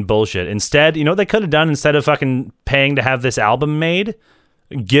fucking bullshit. Instead, you know what they could have done instead of fucking paying to have this album made?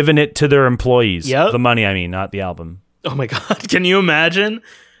 Given it to their employees. Yep. The money, I mean, not the album. Oh my God. Can you imagine?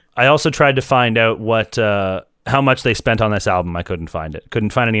 I also tried to find out how much they spent on this album. I couldn't find it.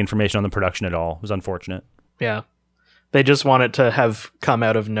 Couldn't find any information on the production at all. It was unfortunate. Yeah. They just want it to have come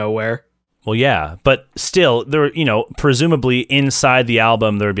out of nowhere. Well, yeah, but still, there, you know, presumably inside the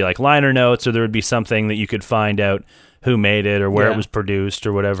album, there would be like liner notes, or there would be something that you could find out who made it or where it was produced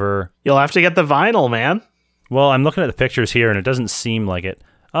or whatever. You'll have to get the vinyl, man. Well, I'm looking at the pictures here, and it doesn't seem like it.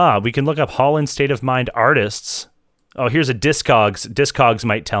 We can look up Holland State of Mind artists. Oh, here's a Discogs. Discogs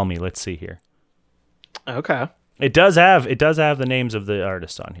might tell me. Let's see here. Okay. It does have the names of the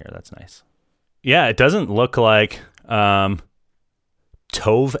artists on here. That's nice. Yeah, it doesn't look like Tove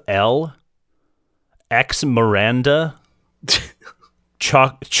L, X Miranda,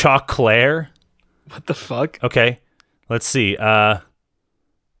 Chauclair. What the fuck? Okay, let's see.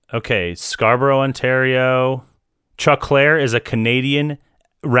 Okay, Scarborough, Ontario. Chauclair is a Canadian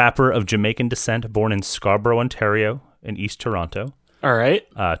rapper of Jamaican descent, born in Scarborough, Ontario, in East Toronto. All right.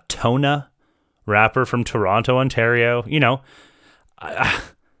 Tona, rapper from Toronto, Ontario. You know,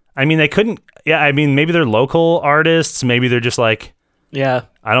 I mean, they couldn't. Yeah, I mean, maybe they're local artists. Maybe they're just like, yeah,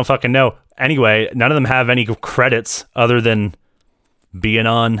 I don't fucking know. Anyway, none of them have any credits other than being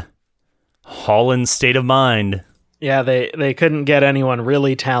on Holland State of Mind. Yeah, they couldn't get anyone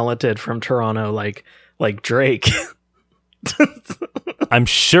really talented from Toronto like Drake. I'm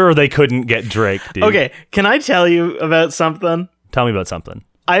sure they couldn't get Drake, dude. Okay, can I tell you about something? Tell me about something.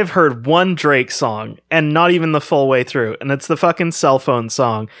 I've heard one Drake song, and not even the full way through, and it's the fucking Cell Phone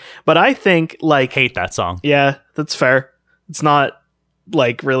song. But I think, like... Hate that song. Yeah, that's fair. It's not,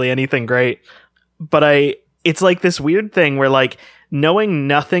 like, really anything great. But it's like this weird thing where, like, knowing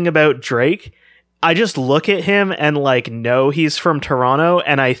nothing about Drake, I just look at him and, like, know he's from Toronto,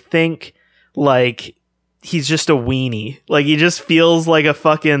 and I think, like, he's just a weenie. Like, he just feels like a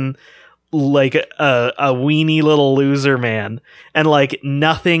fucking... like a weenie little loser man, and like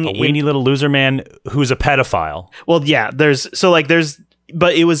nothing. A weenie little loser man who's a pedophile. Well, yeah,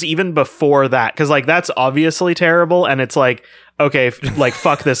 but it was even before that, because like that's obviously terrible, and it's like, okay, like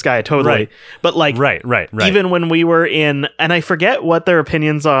fuck this guy totally. Right. But like, right. Even when we were in, and I forget what their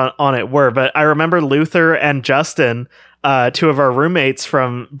opinions on it were, but I remember Luther and Justin, two of our roommates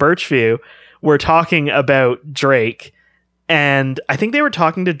from Birchview, were talking about Drake. And I think they were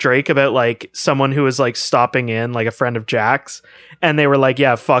talking to Drake about like someone who was like stopping in, like a friend of Jack's. And they were like,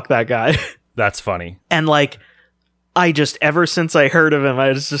 yeah, fuck that guy. That's funny. And like, I just, ever since I heard of him, I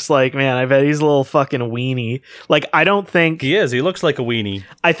was just like, man, I bet he's a little fucking weenie. Like, I don't think... He is. He looks like a weenie.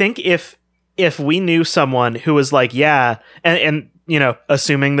 I think if we knew someone who was like, yeah, and you know,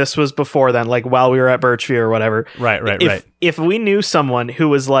 assuming this was before then, like while we were at Birchview or whatever. Right. If we knew someone who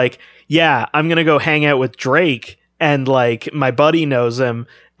was like, yeah, I'm going to go hang out with Drake, and like my buddy knows him,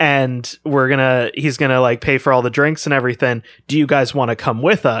 and he's gonna like pay for all the drinks and everything, do you guys want to come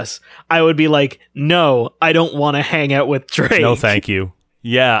with us? I would be like, no, I don't want to hang out with Drake. No, thank you.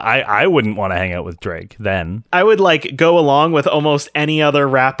 Yeah, I wouldn't want to hang out with Drake then. I would like go along with almost any other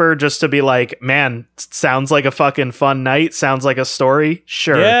rapper just to be like, man, sounds like a fucking fun night, sounds like a story,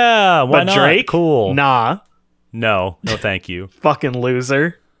 sure. Yeah, why not? Drake? Cool. Nah. No, thank you. Fucking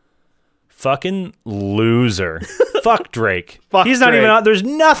loser. Fucking loser. Fuck Drake. Fuck He's not Drake. even on. There's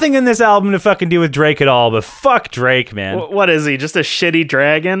nothing in this album to fucking do with Drake at all, but fuck Drake, man. What is he? Just a shitty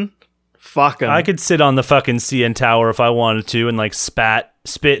dragon? Fuck him. I could sit on the fucking CN Tower if I wanted to and like spit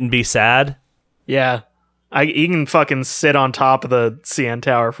and be sad. Yeah. He can fucking sit on top of the CN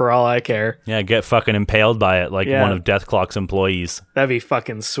Tower for all I care. Yeah, get fucking impaled by it like Yeah. one of Death Clock's employees. That'd be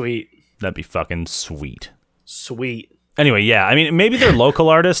fucking sweet. That'd be fucking sweet. Sweet. Anyway, yeah. I mean, maybe they're local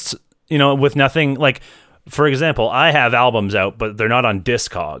artists, you know, with nothing like, for example, I have albums out, but they're not on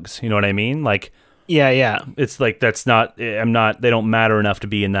Discogs. You know what I mean? Like, Yeah. it's like that's not. They don't matter enough to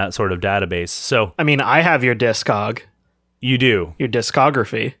be in that sort of database. So I mean, I have your Discog, you do. your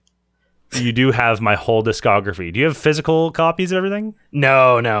discography. You do have my whole discography. Do you have physical copies of everything?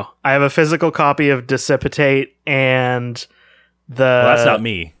 No. I have a physical copy of Dissipate and the. Well, that's not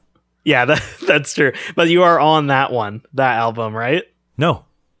me. Yeah, that's true. But you are on that album, right? No.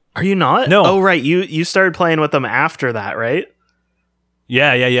 Are you not? No. Oh, right. You started playing with them after that, right?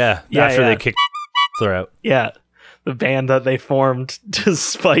 Yeah. After yeah. they kicked out. Yeah. The band that they formed to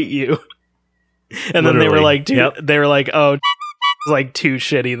spite you. And then they were Literally. like, dude, Yep. they were like, oh, it's like too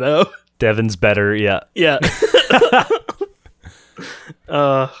shitty though. Devin's better. Yeah. Yeah.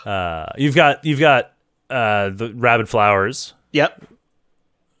 You've got the Rabid Flowers. Yep.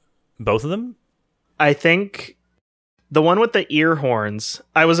 Both of them. I think the one with the ear horns.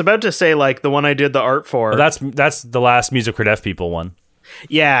 I was about to say like the one I did the art for. Oh, that's the last Music for Deaf People one.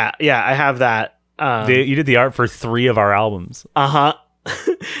 Yeah, I have that. You did the art for 3 of our albums. Uh-huh.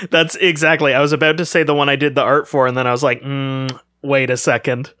 That's exactly. I was about to say the one I did the art for, and then I was like, wait a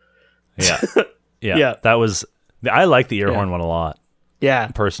second. Yeah. Yeah. That was. I like the ear horn one a lot, Yeah.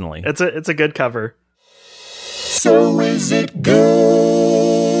 personally. It's a good cover. So is it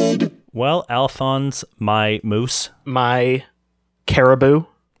good? Well, Alphonse, my moose, My caribou.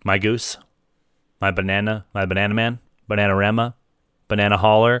 my goose, my banana man, Bananarama, banana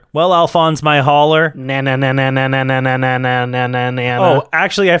hauler. Well, Alphonse, my hauler. Oh,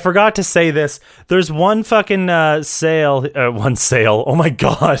 actually, I forgot to say this. There's one fucking sale. One sale. Oh my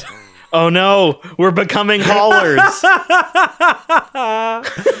god. Oh no, we're becoming haulers.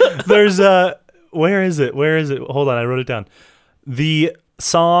 There's where is it? Hold on, I wrote it down. The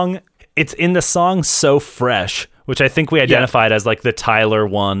song, it's in the song So Fresh, which I think we identified as like the Tyler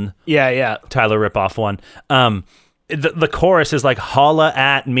one, Yeah. Tyler ripoff one. The chorus is like, holla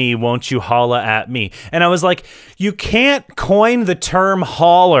at me, won't you holla at me? And I was like, you can't coin the term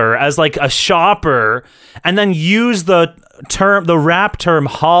hauler as like a shopper and then use the rap term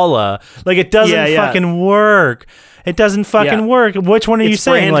holla. Like it doesn't fucking work. It doesn't fucking work. Which one are you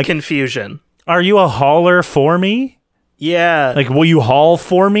saying? Brand Like, confusion. are you a hauler for me? Yeah. Like, will you haul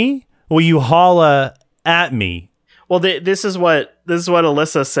for me? Will you holla at me? Well, this is what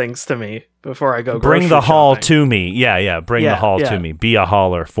Alyssa sings to me before I go. Bring grocery the haul shopping. to me. Yeah. Bring the haul Yeah. to me. Be a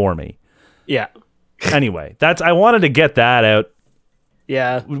hauler for me. Yeah. Anyway, I wanted to get that out.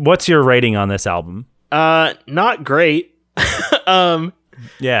 Yeah. What's your rating on this album? Not great.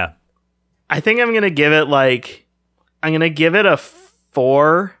 Yeah. I think I'm gonna give it a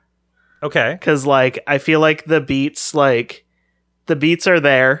 4 Okay. because like I feel like the beats are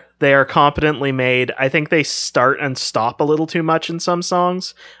there. They are competently made. I think they start and stop a little too much in some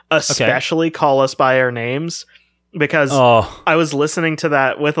songs, especially "Call Us by Our Names," because Oh, I was listening to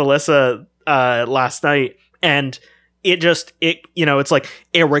that with Alyssa last night, and it's like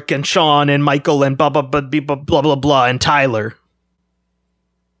Eric and Sean and Michael and blah blah blah blah blah blah, blah and Tyler,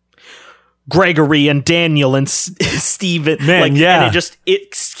 Gregory and Daniel and Steven. Man, yeah. And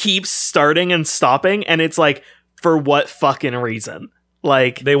it keeps starting and stopping, and it's like, for what fucking reason?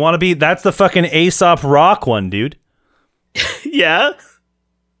 Like, they want to be. That's the fucking Aesop Rock one, dude. yeah.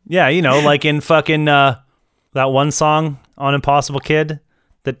 Yeah, you know, like in fucking that one song on Impossible Kid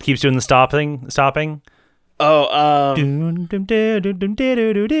that keeps doing the stopping. Oh,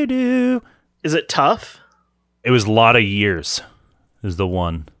 is it Tough? It was a lot of years. Is the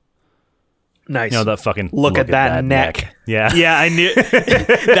one. Nice. You know that fucking Look at that neck. Yeah. Yeah, I knew.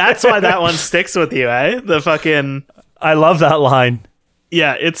 That's why that one sticks with you, eh? The fucking. I love that line.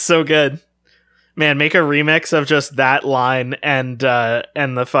 Yeah, it's so good. Man, make a remix of just that line and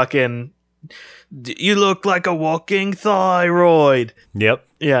the fucking. You look like a walking thyroid. Yep.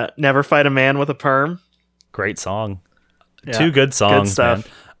 Yeah, never fight a man with a perm. Great song. Yeah, 2 good songs, good stuff.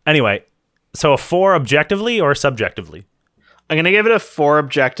 man. Anyway, so a 4 objectively or subjectively? I'm gonna give it a 4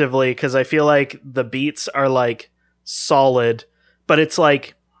 objectively because I feel like the beats are like solid, but it's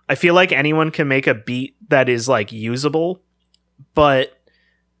like I feel like anyone can make a beat that is like usable, but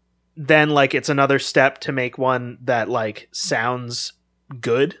then like it's another step to make one that like sounds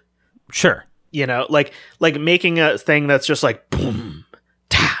good. Sure. You know, like making a thing that's just like boom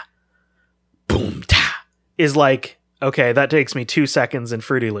ta is like, okay, that takes me 2 seconds in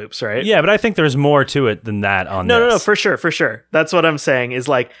Fruity Loops, right? Yeah, but I think there's more to it than that on No, this. for sure. That's what I'm saying is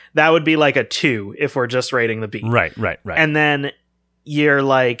like that would be like a 2 if we're just rating the beat. Right. And then you're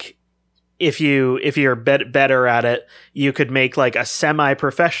like, you're better at it, you could make like a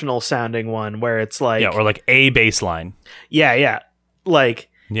semi-professional sounding one where it's like, Yeah, or like a bass line. yeah, like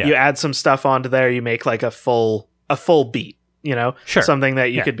Yeah. you add some stuff onto there, you make like a full beat, you know, Sure. something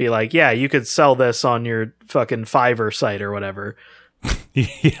that you Yeah. could be like, yeah, you could sell this on your fucking Fiverr site or whatever,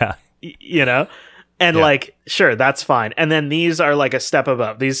 Yeah. you know, and Yeah. like, sure, that's fine. And then these are like a step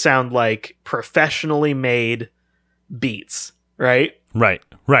above. These sound like professionally made beats, right? Right.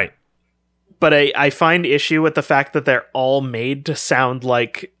 Right. But I find issue with the fact that they're all made to sound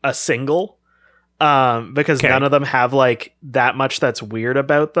like a single, because Okay. none of them have like that much that's weird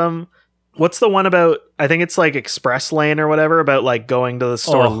about them. What's the one about? I think it's like Express Lane or whatever, about like going to the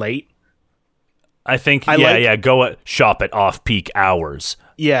store Oh. late. I think I like- go shop at off-peak hours.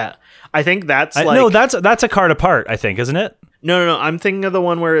 Yeah, I think that's No, that's a card apart, I think, isn't it? no. I'm thinking of the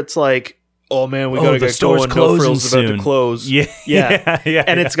one where it's like, oh man, we Oh, gotta the get store's going. No closing Frills about soon. to close. Yeah. Yeah.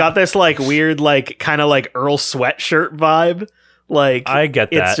 And it's got this like weird, like kind of like Earl Sweatshirt vibe. Like I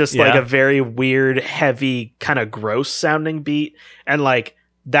get that. It's just like a very weird, heavy, kind of gross sounding beat. And like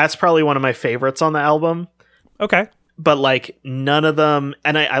that's probably one of my favorites on the album. Okay. But like none of them,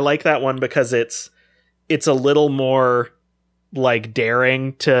 and I like that one because it's a little more like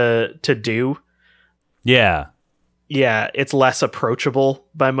daring to do. Yeah. Yeah, it's less approachable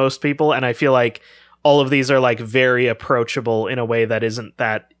by most people, and I feel like all of these are like very approachable in a way that isn't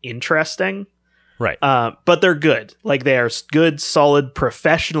that interesting. Right. But they're good. Like they are good, solid,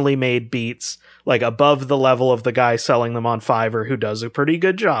 professionally made beats, like above the level of the guy selling them on Fiverr who does a pretty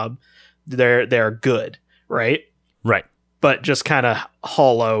good job. They're good, right? Right. But just kind of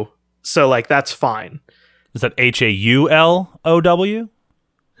hollow. So like that's fine. Is that HAULOW?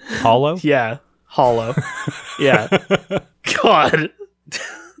 Hollow? Yeah, hollow. Yeah. God.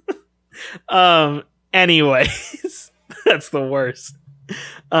 Anyways, that's the worst.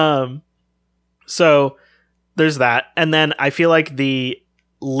 So there's that, and then I feel like the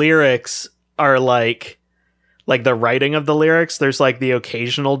lyrics are like the writing of the lyrics, there's like the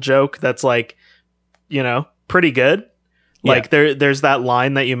occasional joke that's like, you know, pretty good. Like there's that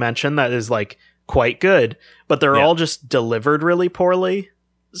line that you mentioned that is like quite good, but they're all just delivered really poorly.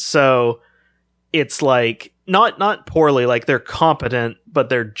 So it's like not poorly, like they're competent, but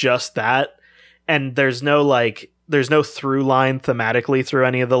they're just that. And there's no through line thematically through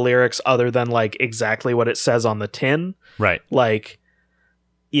any of the lyrics other than like exactly what it says on the tin. Right. Like,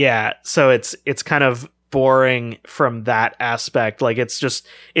 yeah. So it's kind of boring from that aspect. Like it's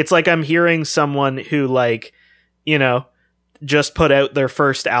like I'm hearing someone who like, you know, just put out their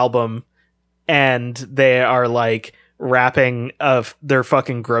first album and they are like rapping of their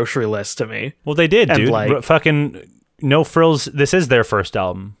fucking grocery list to me. Well, they did, And, dude. like- Fucking No Frills. This is their first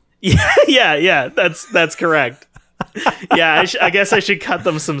album. Yeah. That's correct. Yeah, I guess I should cut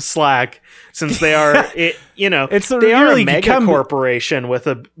them some slack since they are, It's they are really a mega come- corporation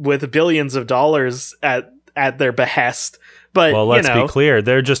with billions of dollars at their behest. But Well, let's be clear.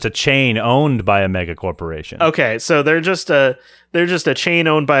 They're just a chain owned by a mega corporation. okay, so they're just a chain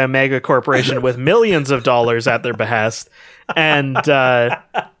owned by a mega corporation with millions of dollars at their behest, and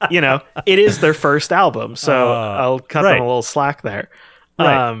it is their first album, so I'll cut right. them a little slack there.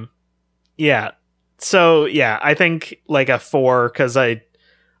 Right. Yeah. So yeah, I think like a 4 because I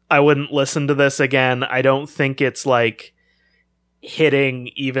wouldn't listen to this again. I don't think it's like hitting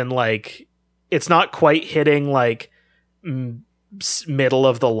even like it's not quite hitting like middle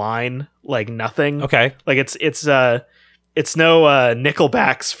of the line, like nothing. Okay. Like it's no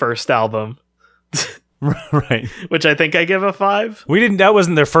Nickelback's first album, Right. which I think I give a 5. That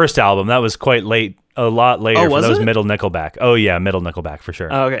wasn't their first album. That was quite late. A lot later. Oh, was that was it? middle Nickelback. Oh yeah, middle Nickelback for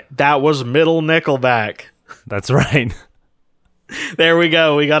sure. Okay, that was middle Nickelback. That's right. There we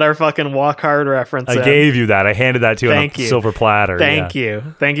go. We got our fucking Walk Hard reference. I gave you that. I handed that to you on Thank a you. silver platter. Thank you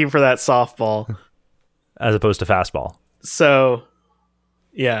for that softball. As opposed to fastball. So,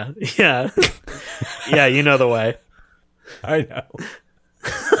 yeah, you know the way. I know.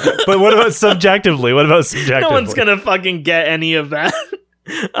 But what about subjectively? No one's gonna fucking get any of that.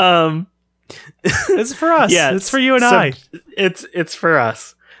 It's for us. Yeah, It's for you and I. It's for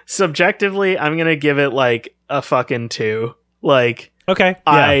us. Subjectively, I'm gonna give it like a fucking 2. Like, Okay.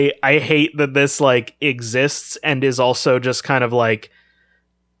 Yeah. I hate that this like exists and is also just kind of like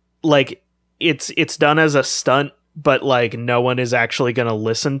it's done as a stunt, but like no one is actually gonna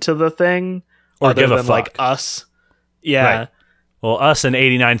listen to the thing Or other give a than like fuck. us. Yeah. Right. Well, us and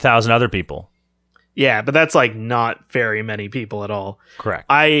 89,000 other people. Yeah, but that's like not very many people at all. Correct.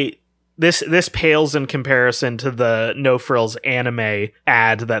 This pales in comparison to the No Frills anime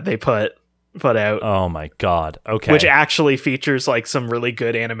ad that they put out, Oh my god. Okay. which actually features like some really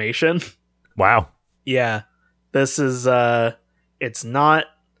good animation. Wow. Yeah. This is it's not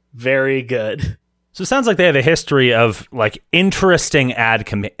very good. So it sounds like they have a history of like interesting ad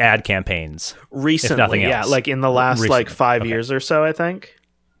campaigns. Recently, yeah, else. like in the last like 5 Okay. years or so, I think.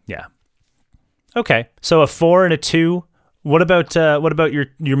 Yeah. Okay. So a 4 and a 2. What about your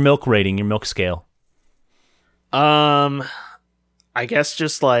milk rating, your milk scale? I guess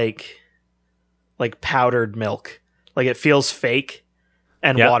just like powdered milk. Like it feels fake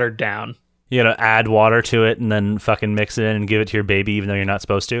and Yep. watered down. You gotta add water to it and then fucking mix it in and give it to your baby, even though you're not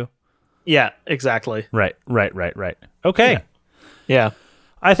supposed to. Yeah, exactly. Right. Okay. Yeah.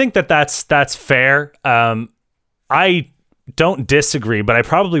 I think that's fair. I don't disagree, but I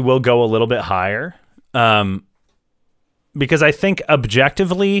probably will go a little bit higher. Because I think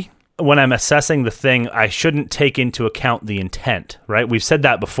objectively, when I'm assessing the thing, I shouldn't take into account the intent, right? We've said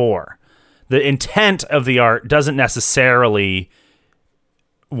that before. The intent of the art doesn't necessarily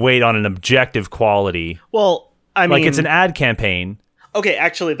weight on an objective quality. Well, I mean, Like it's an ad campaign. okay,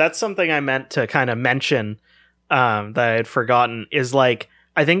 actually, that's something I meant to kind of mention that I had forgotten is like,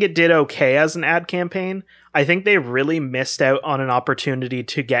 I think it did okay as an ad campaign. I think they really missed out on an opportunity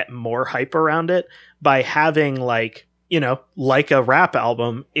to get more hype around it by having like, you know, like a rap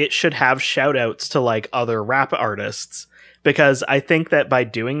album, it should have shout outs to like other rap artists. Because I think that by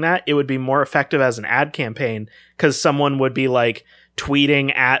doing that, it would be more effective as an ad campaign because someone would be like,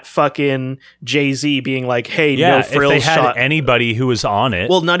 tweeting at fucking Jay-Z being like, hey, Yeah, no frills if they had shot. anybody who was on it.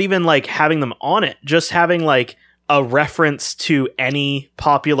 Well, not even like having them on it, just having like a reference to any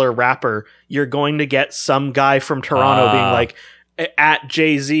popular rapper. You're going to get some guy from Toronto being like, at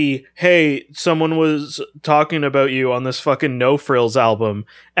Jay-Z, hey, someone was talking about you on this fucking No Frills album.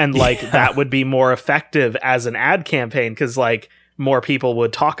 And like that would be more effective as an ad campaign because like more people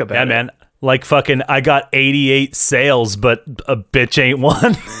would talk about it. yeah, man. Like fucking, I got 88 sales, but a bitch ain't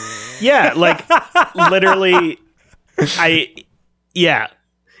one. Yeah, like literally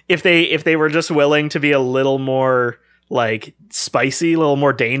If they were just willing to be a little more like spicy, a little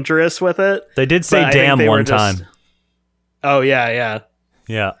more dangerous with it. They did But say I think damn they were one just- time. Oh yeah.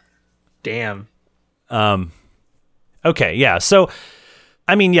 Yeah. Damn. Okay, yeah. So,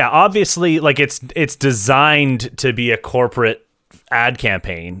 I mean, yeah, obviously, like it's designed to be a corporate ad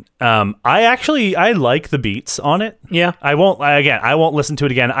campaign. I like the beats on it. Yeah. I won't listen to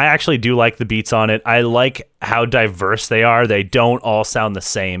it again. I actually do like the beats on it. I like how diverse they are. They don't all sound the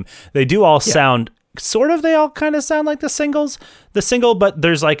same. They do all sound they all kind of sound like the single, but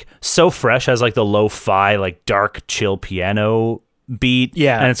there's like So Fresh has like the lo-fi, like dark chill piano beat.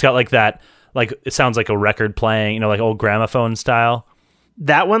 Yeah. And it's got like that, like it sounds like a record playing, you know, like old gramophone style.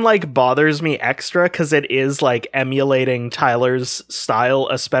 That one like bothers me extra because it is like emulating Tyler's style,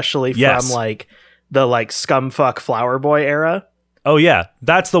 especially Yes. from like the like Scumfuck Flower Boy era. Oh yeah,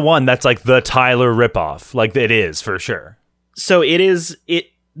 that's the one that's like the Tyler ripoff. Like it is for sure. So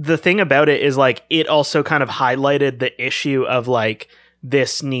the thing about it is like it also kind of highlighted the issue of like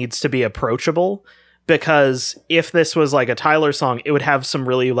this needs to be approachable, because if this was like a Tyler song, it would have some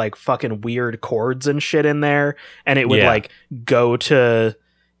really like fucking weird chords and shit in there, and it would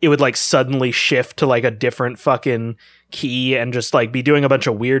it would like suddenly shift to like a different fucking key and just like be doing a bunch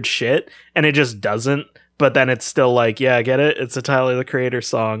of weird shit, and it just doesn't. But then it's still like, yeah, I get it, it's a Tyler the Creator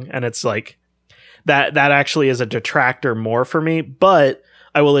song, and it's like that actually is a detractor more for me. But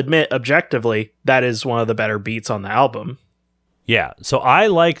I will admit, objectively, that is one of the better beats on the album. Yeah. So I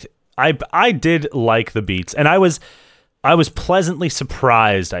did like the beats, and I was pleasantly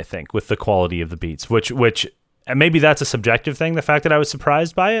surprised, I think, with the quality of the beats, which and maybe that's a subjective thing, the fact that I was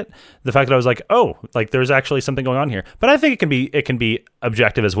surprised by it, the fact that I was like, oh, like there's actually something going on here. But I think it can be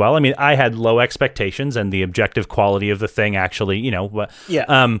objective as well. I mean, I had low expectations, and the objective quality of the thing actually, you know,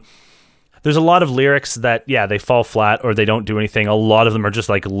 there's a lot of lyrics that, yeah, they fall flat or they don't do anything. A lot of them are just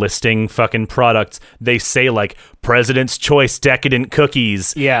like listing fucking products. They say like President's Choice Decadent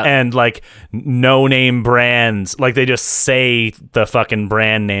Cookies, and like no name brands. Like they just say the fucking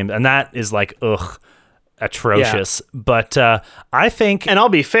brand name, and that is like, ugh, atrocious. But I think, and I'll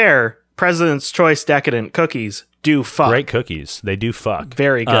be fair, President's Choice Decadent Cookies do fuck. Great cookies. They do fuck.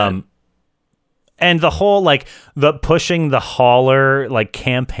 Very good. And the whole like the pushing the holler like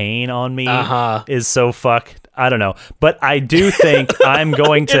campaign on me is so fucked. I don't know, but I do think I'm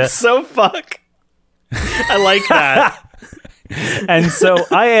going to. It's so fuck. I like that. And so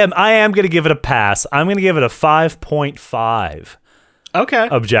I am going to give it a pass. I'm going to give it a 5.5. Okay.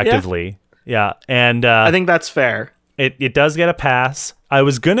 Objectively, yeah. And I think that's fair. It does get a pass. I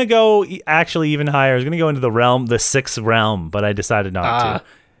was going to go actually even higher. I was going to go into the 6th realm, but I decided not to.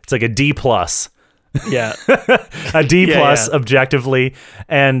 It's like a D+. Yeah. A D plus yeah. objectively,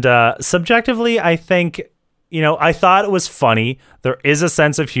 and subjectively, I think, I thought it was funny. There is a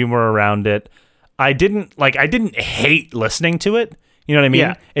sense of humor around it. I didn't hate listening to it. You know what I mean?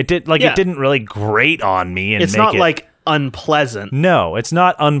 Yeah. It didn't really grate on me, and It's not like unpleasant. no, it's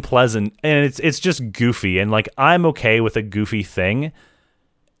not unpleasant, and it's just goofy, and like I'm okay with a goofy thing,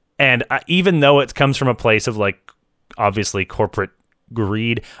 and even though it comes from a place of like obviously corporate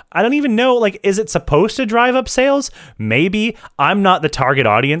greed, I don't even know, like, is it supposed to drive up sales? Maybe. I'm not the target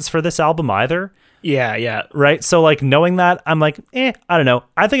audience for this album either. Yeah. Right? So like knowing that, I'm like, I don't know.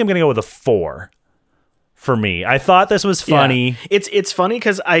 I think I'm gonna go with a 4 for me. I thought this was funny. Yeah. It's funny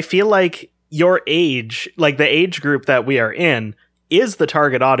because I feel like your age, like the age group that we are in, is the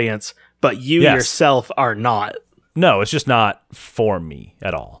target audience, but you Yes. yourself are not. No, it's just not for me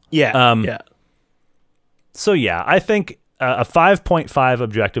at all. Yeah. Yeah. So yeah, I think a 5.5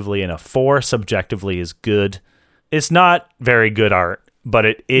 objectively and a 4 subjectively is good. It's not very good art, but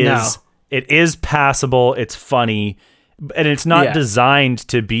it is. No. It is passable. It's funny, and it's not designed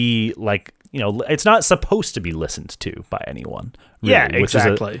to be like, it's not supposed to be listened to by anyone. Really, Yeah,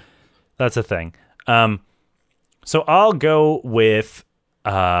 exactly. That's a thing. So I'll go with.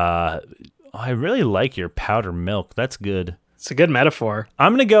 I really like your powder milk. That's good. It's a good metaphor.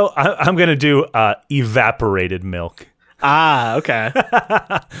 I'm gonna go. I'm gonna do evaporated milk. Ah, okay.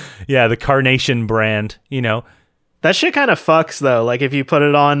 Yeah, the Carnation brand. That shit kind of fucks though. Like if you put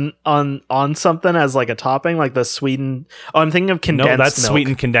it on something as like a topping, like the sweetened. Oh, I'm thinking of condensed. No, that's milk.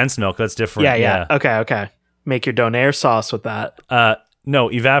 sweetened condensed milk. That's different. Yeah. Okay. Make your donair sauce with that.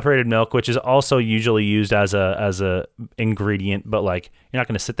 No, evaporated milk, which is also usually used as a ingredient, but like you're not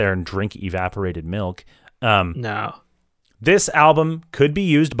going to sit there and drink evaporated milk. No. This album could be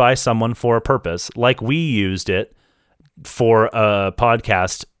used by someone for a purpose, like we used it for a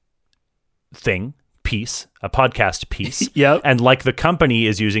podcast piece. Yep. And like the company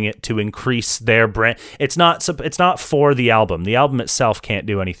is using it to increase their brand. It's not for the album. The album itself can't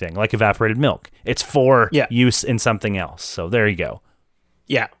do anything like evaporated milk. It's for use in something else. So there you go.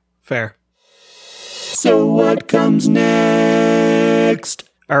 Yeah, fair. So what comes next?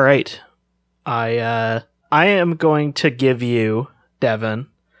 All right. I am going to give you, Devin,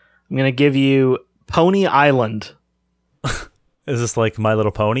 I'm going to give you Pony Island. Is this like My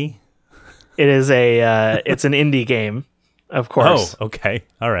Little Pony? It is it's an indie game, of course. Oh, okay.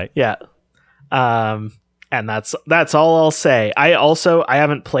 All right. Yeah. And that's all I'll say. I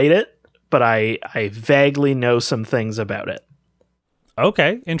haven't played it, but I vaguely know some things about it.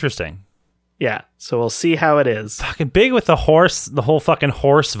 Okay, interesting. Yeah, so we'll see how it is. Fucking big with the whole fucking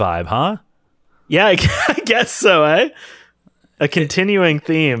horse vibe, huh? Yeah, I guess so, eh? A continuing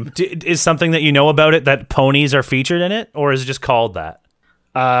theme. Is something that you know about it that ponies are featured in it, or is it just called that?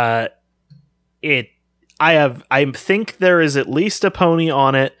 I think there is at least a pony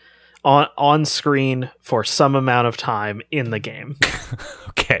on it on screen for some amount of time in the game.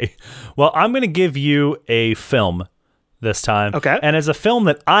 Okay. Well, I'm going to give you a film this time. Okay. And it's a film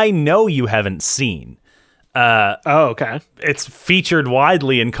that I know you haven't seen. Okay. It's featured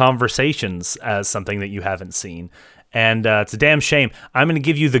widely in conversations as something that you haven't seen. And it's a damn shame. I'm going to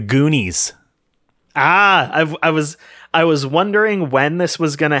give you The Goonies. I was wondering when this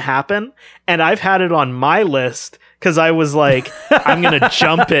was going to happen, and I've had it on my list because I was like, I'm going to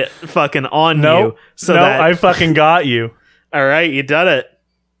jump it fucking on you. I fucking got you. All right, you done it.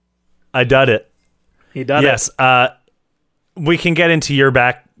 I done it. You done it. Yes. We can get into your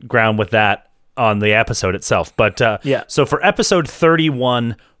background with that on the episode itself. But yeah. So for episode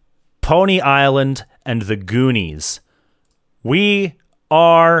 31, Pony Island and The Goonies, we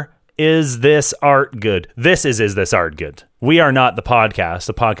are Is This Art Good? This is This Art Good? We are not the podcast.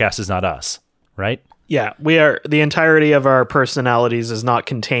 The podcast is not us, right? Yeah, we are. The entirety of our personalities is not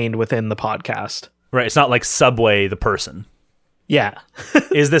contained within the podcast. Right. It's not like Subway the person. Yeah.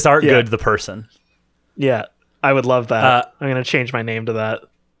 Is This Art Good the person? Yeah. I would love that. I'm going to change my name to that.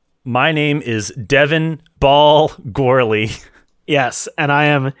 My name is Devin Ball Gorley. Yes, and I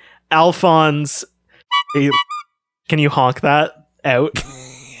am Alphonse. Can you honk that out?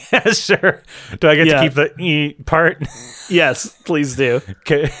 Yeah, sure. Do I get to keep the E part? Yes, please do.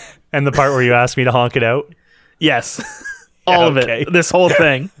 Okay. And the part where you asked me to honk it out? Yes. All of it. This whole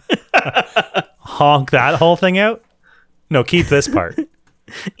thing. Honk that whole thing out? No, keep this part.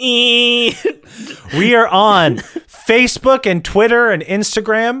 We are on Facebook and Twitter and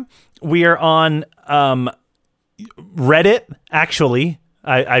Instagram. We are on Reddit, actually.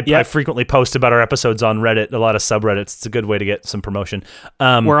 I frequently post about our episodes on Reddit, a lot of subreddits. It's a good way to get some promotion.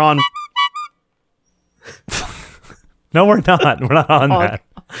 We're on... No, we're not. We're not on that.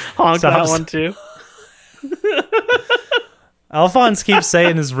 Honk that one too. Alphonse keeps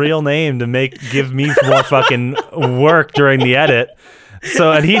saying his real name to give me more fucking work during the edit.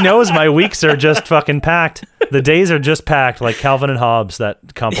 So, and he knows my weeks are just fucking packed. The days are just packed, like Calvin and Hobbes,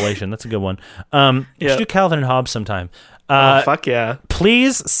 that compilation. That's a good one. We should do Calvin and Hobbes sometime. Fuck yeah.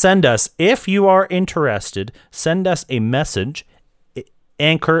 Please send us, if you are interested, send us a message,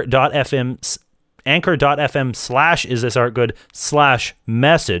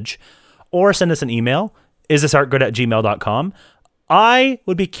 anchor.fm/isthisartgood/message, or send us an email, isthisartgood@gmail.com. I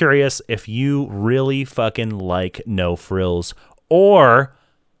would be curious if you really fucking like No Frills or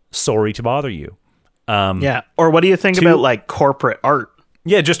Sorry to Bother You. Yeah. Or what do you think about like corporate art?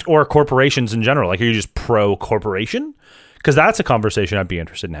 Yeah, or corporations in general. Like, are you just pro corporation? Because that's a conversation I'd be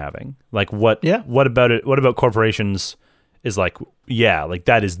interested in having. Like, what about it? What about corporations is like, yeah, like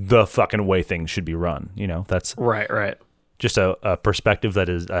that is the fucking way things should be run. You know, that's right. Just a perspective that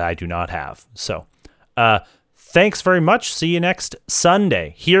is I do not have. So, thanks very much. See you next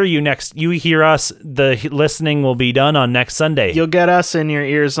Sunday. You hear us. The listening will be done on next Sunday. You'll get us in your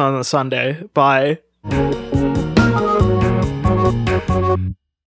ears on the Sunday. Bye.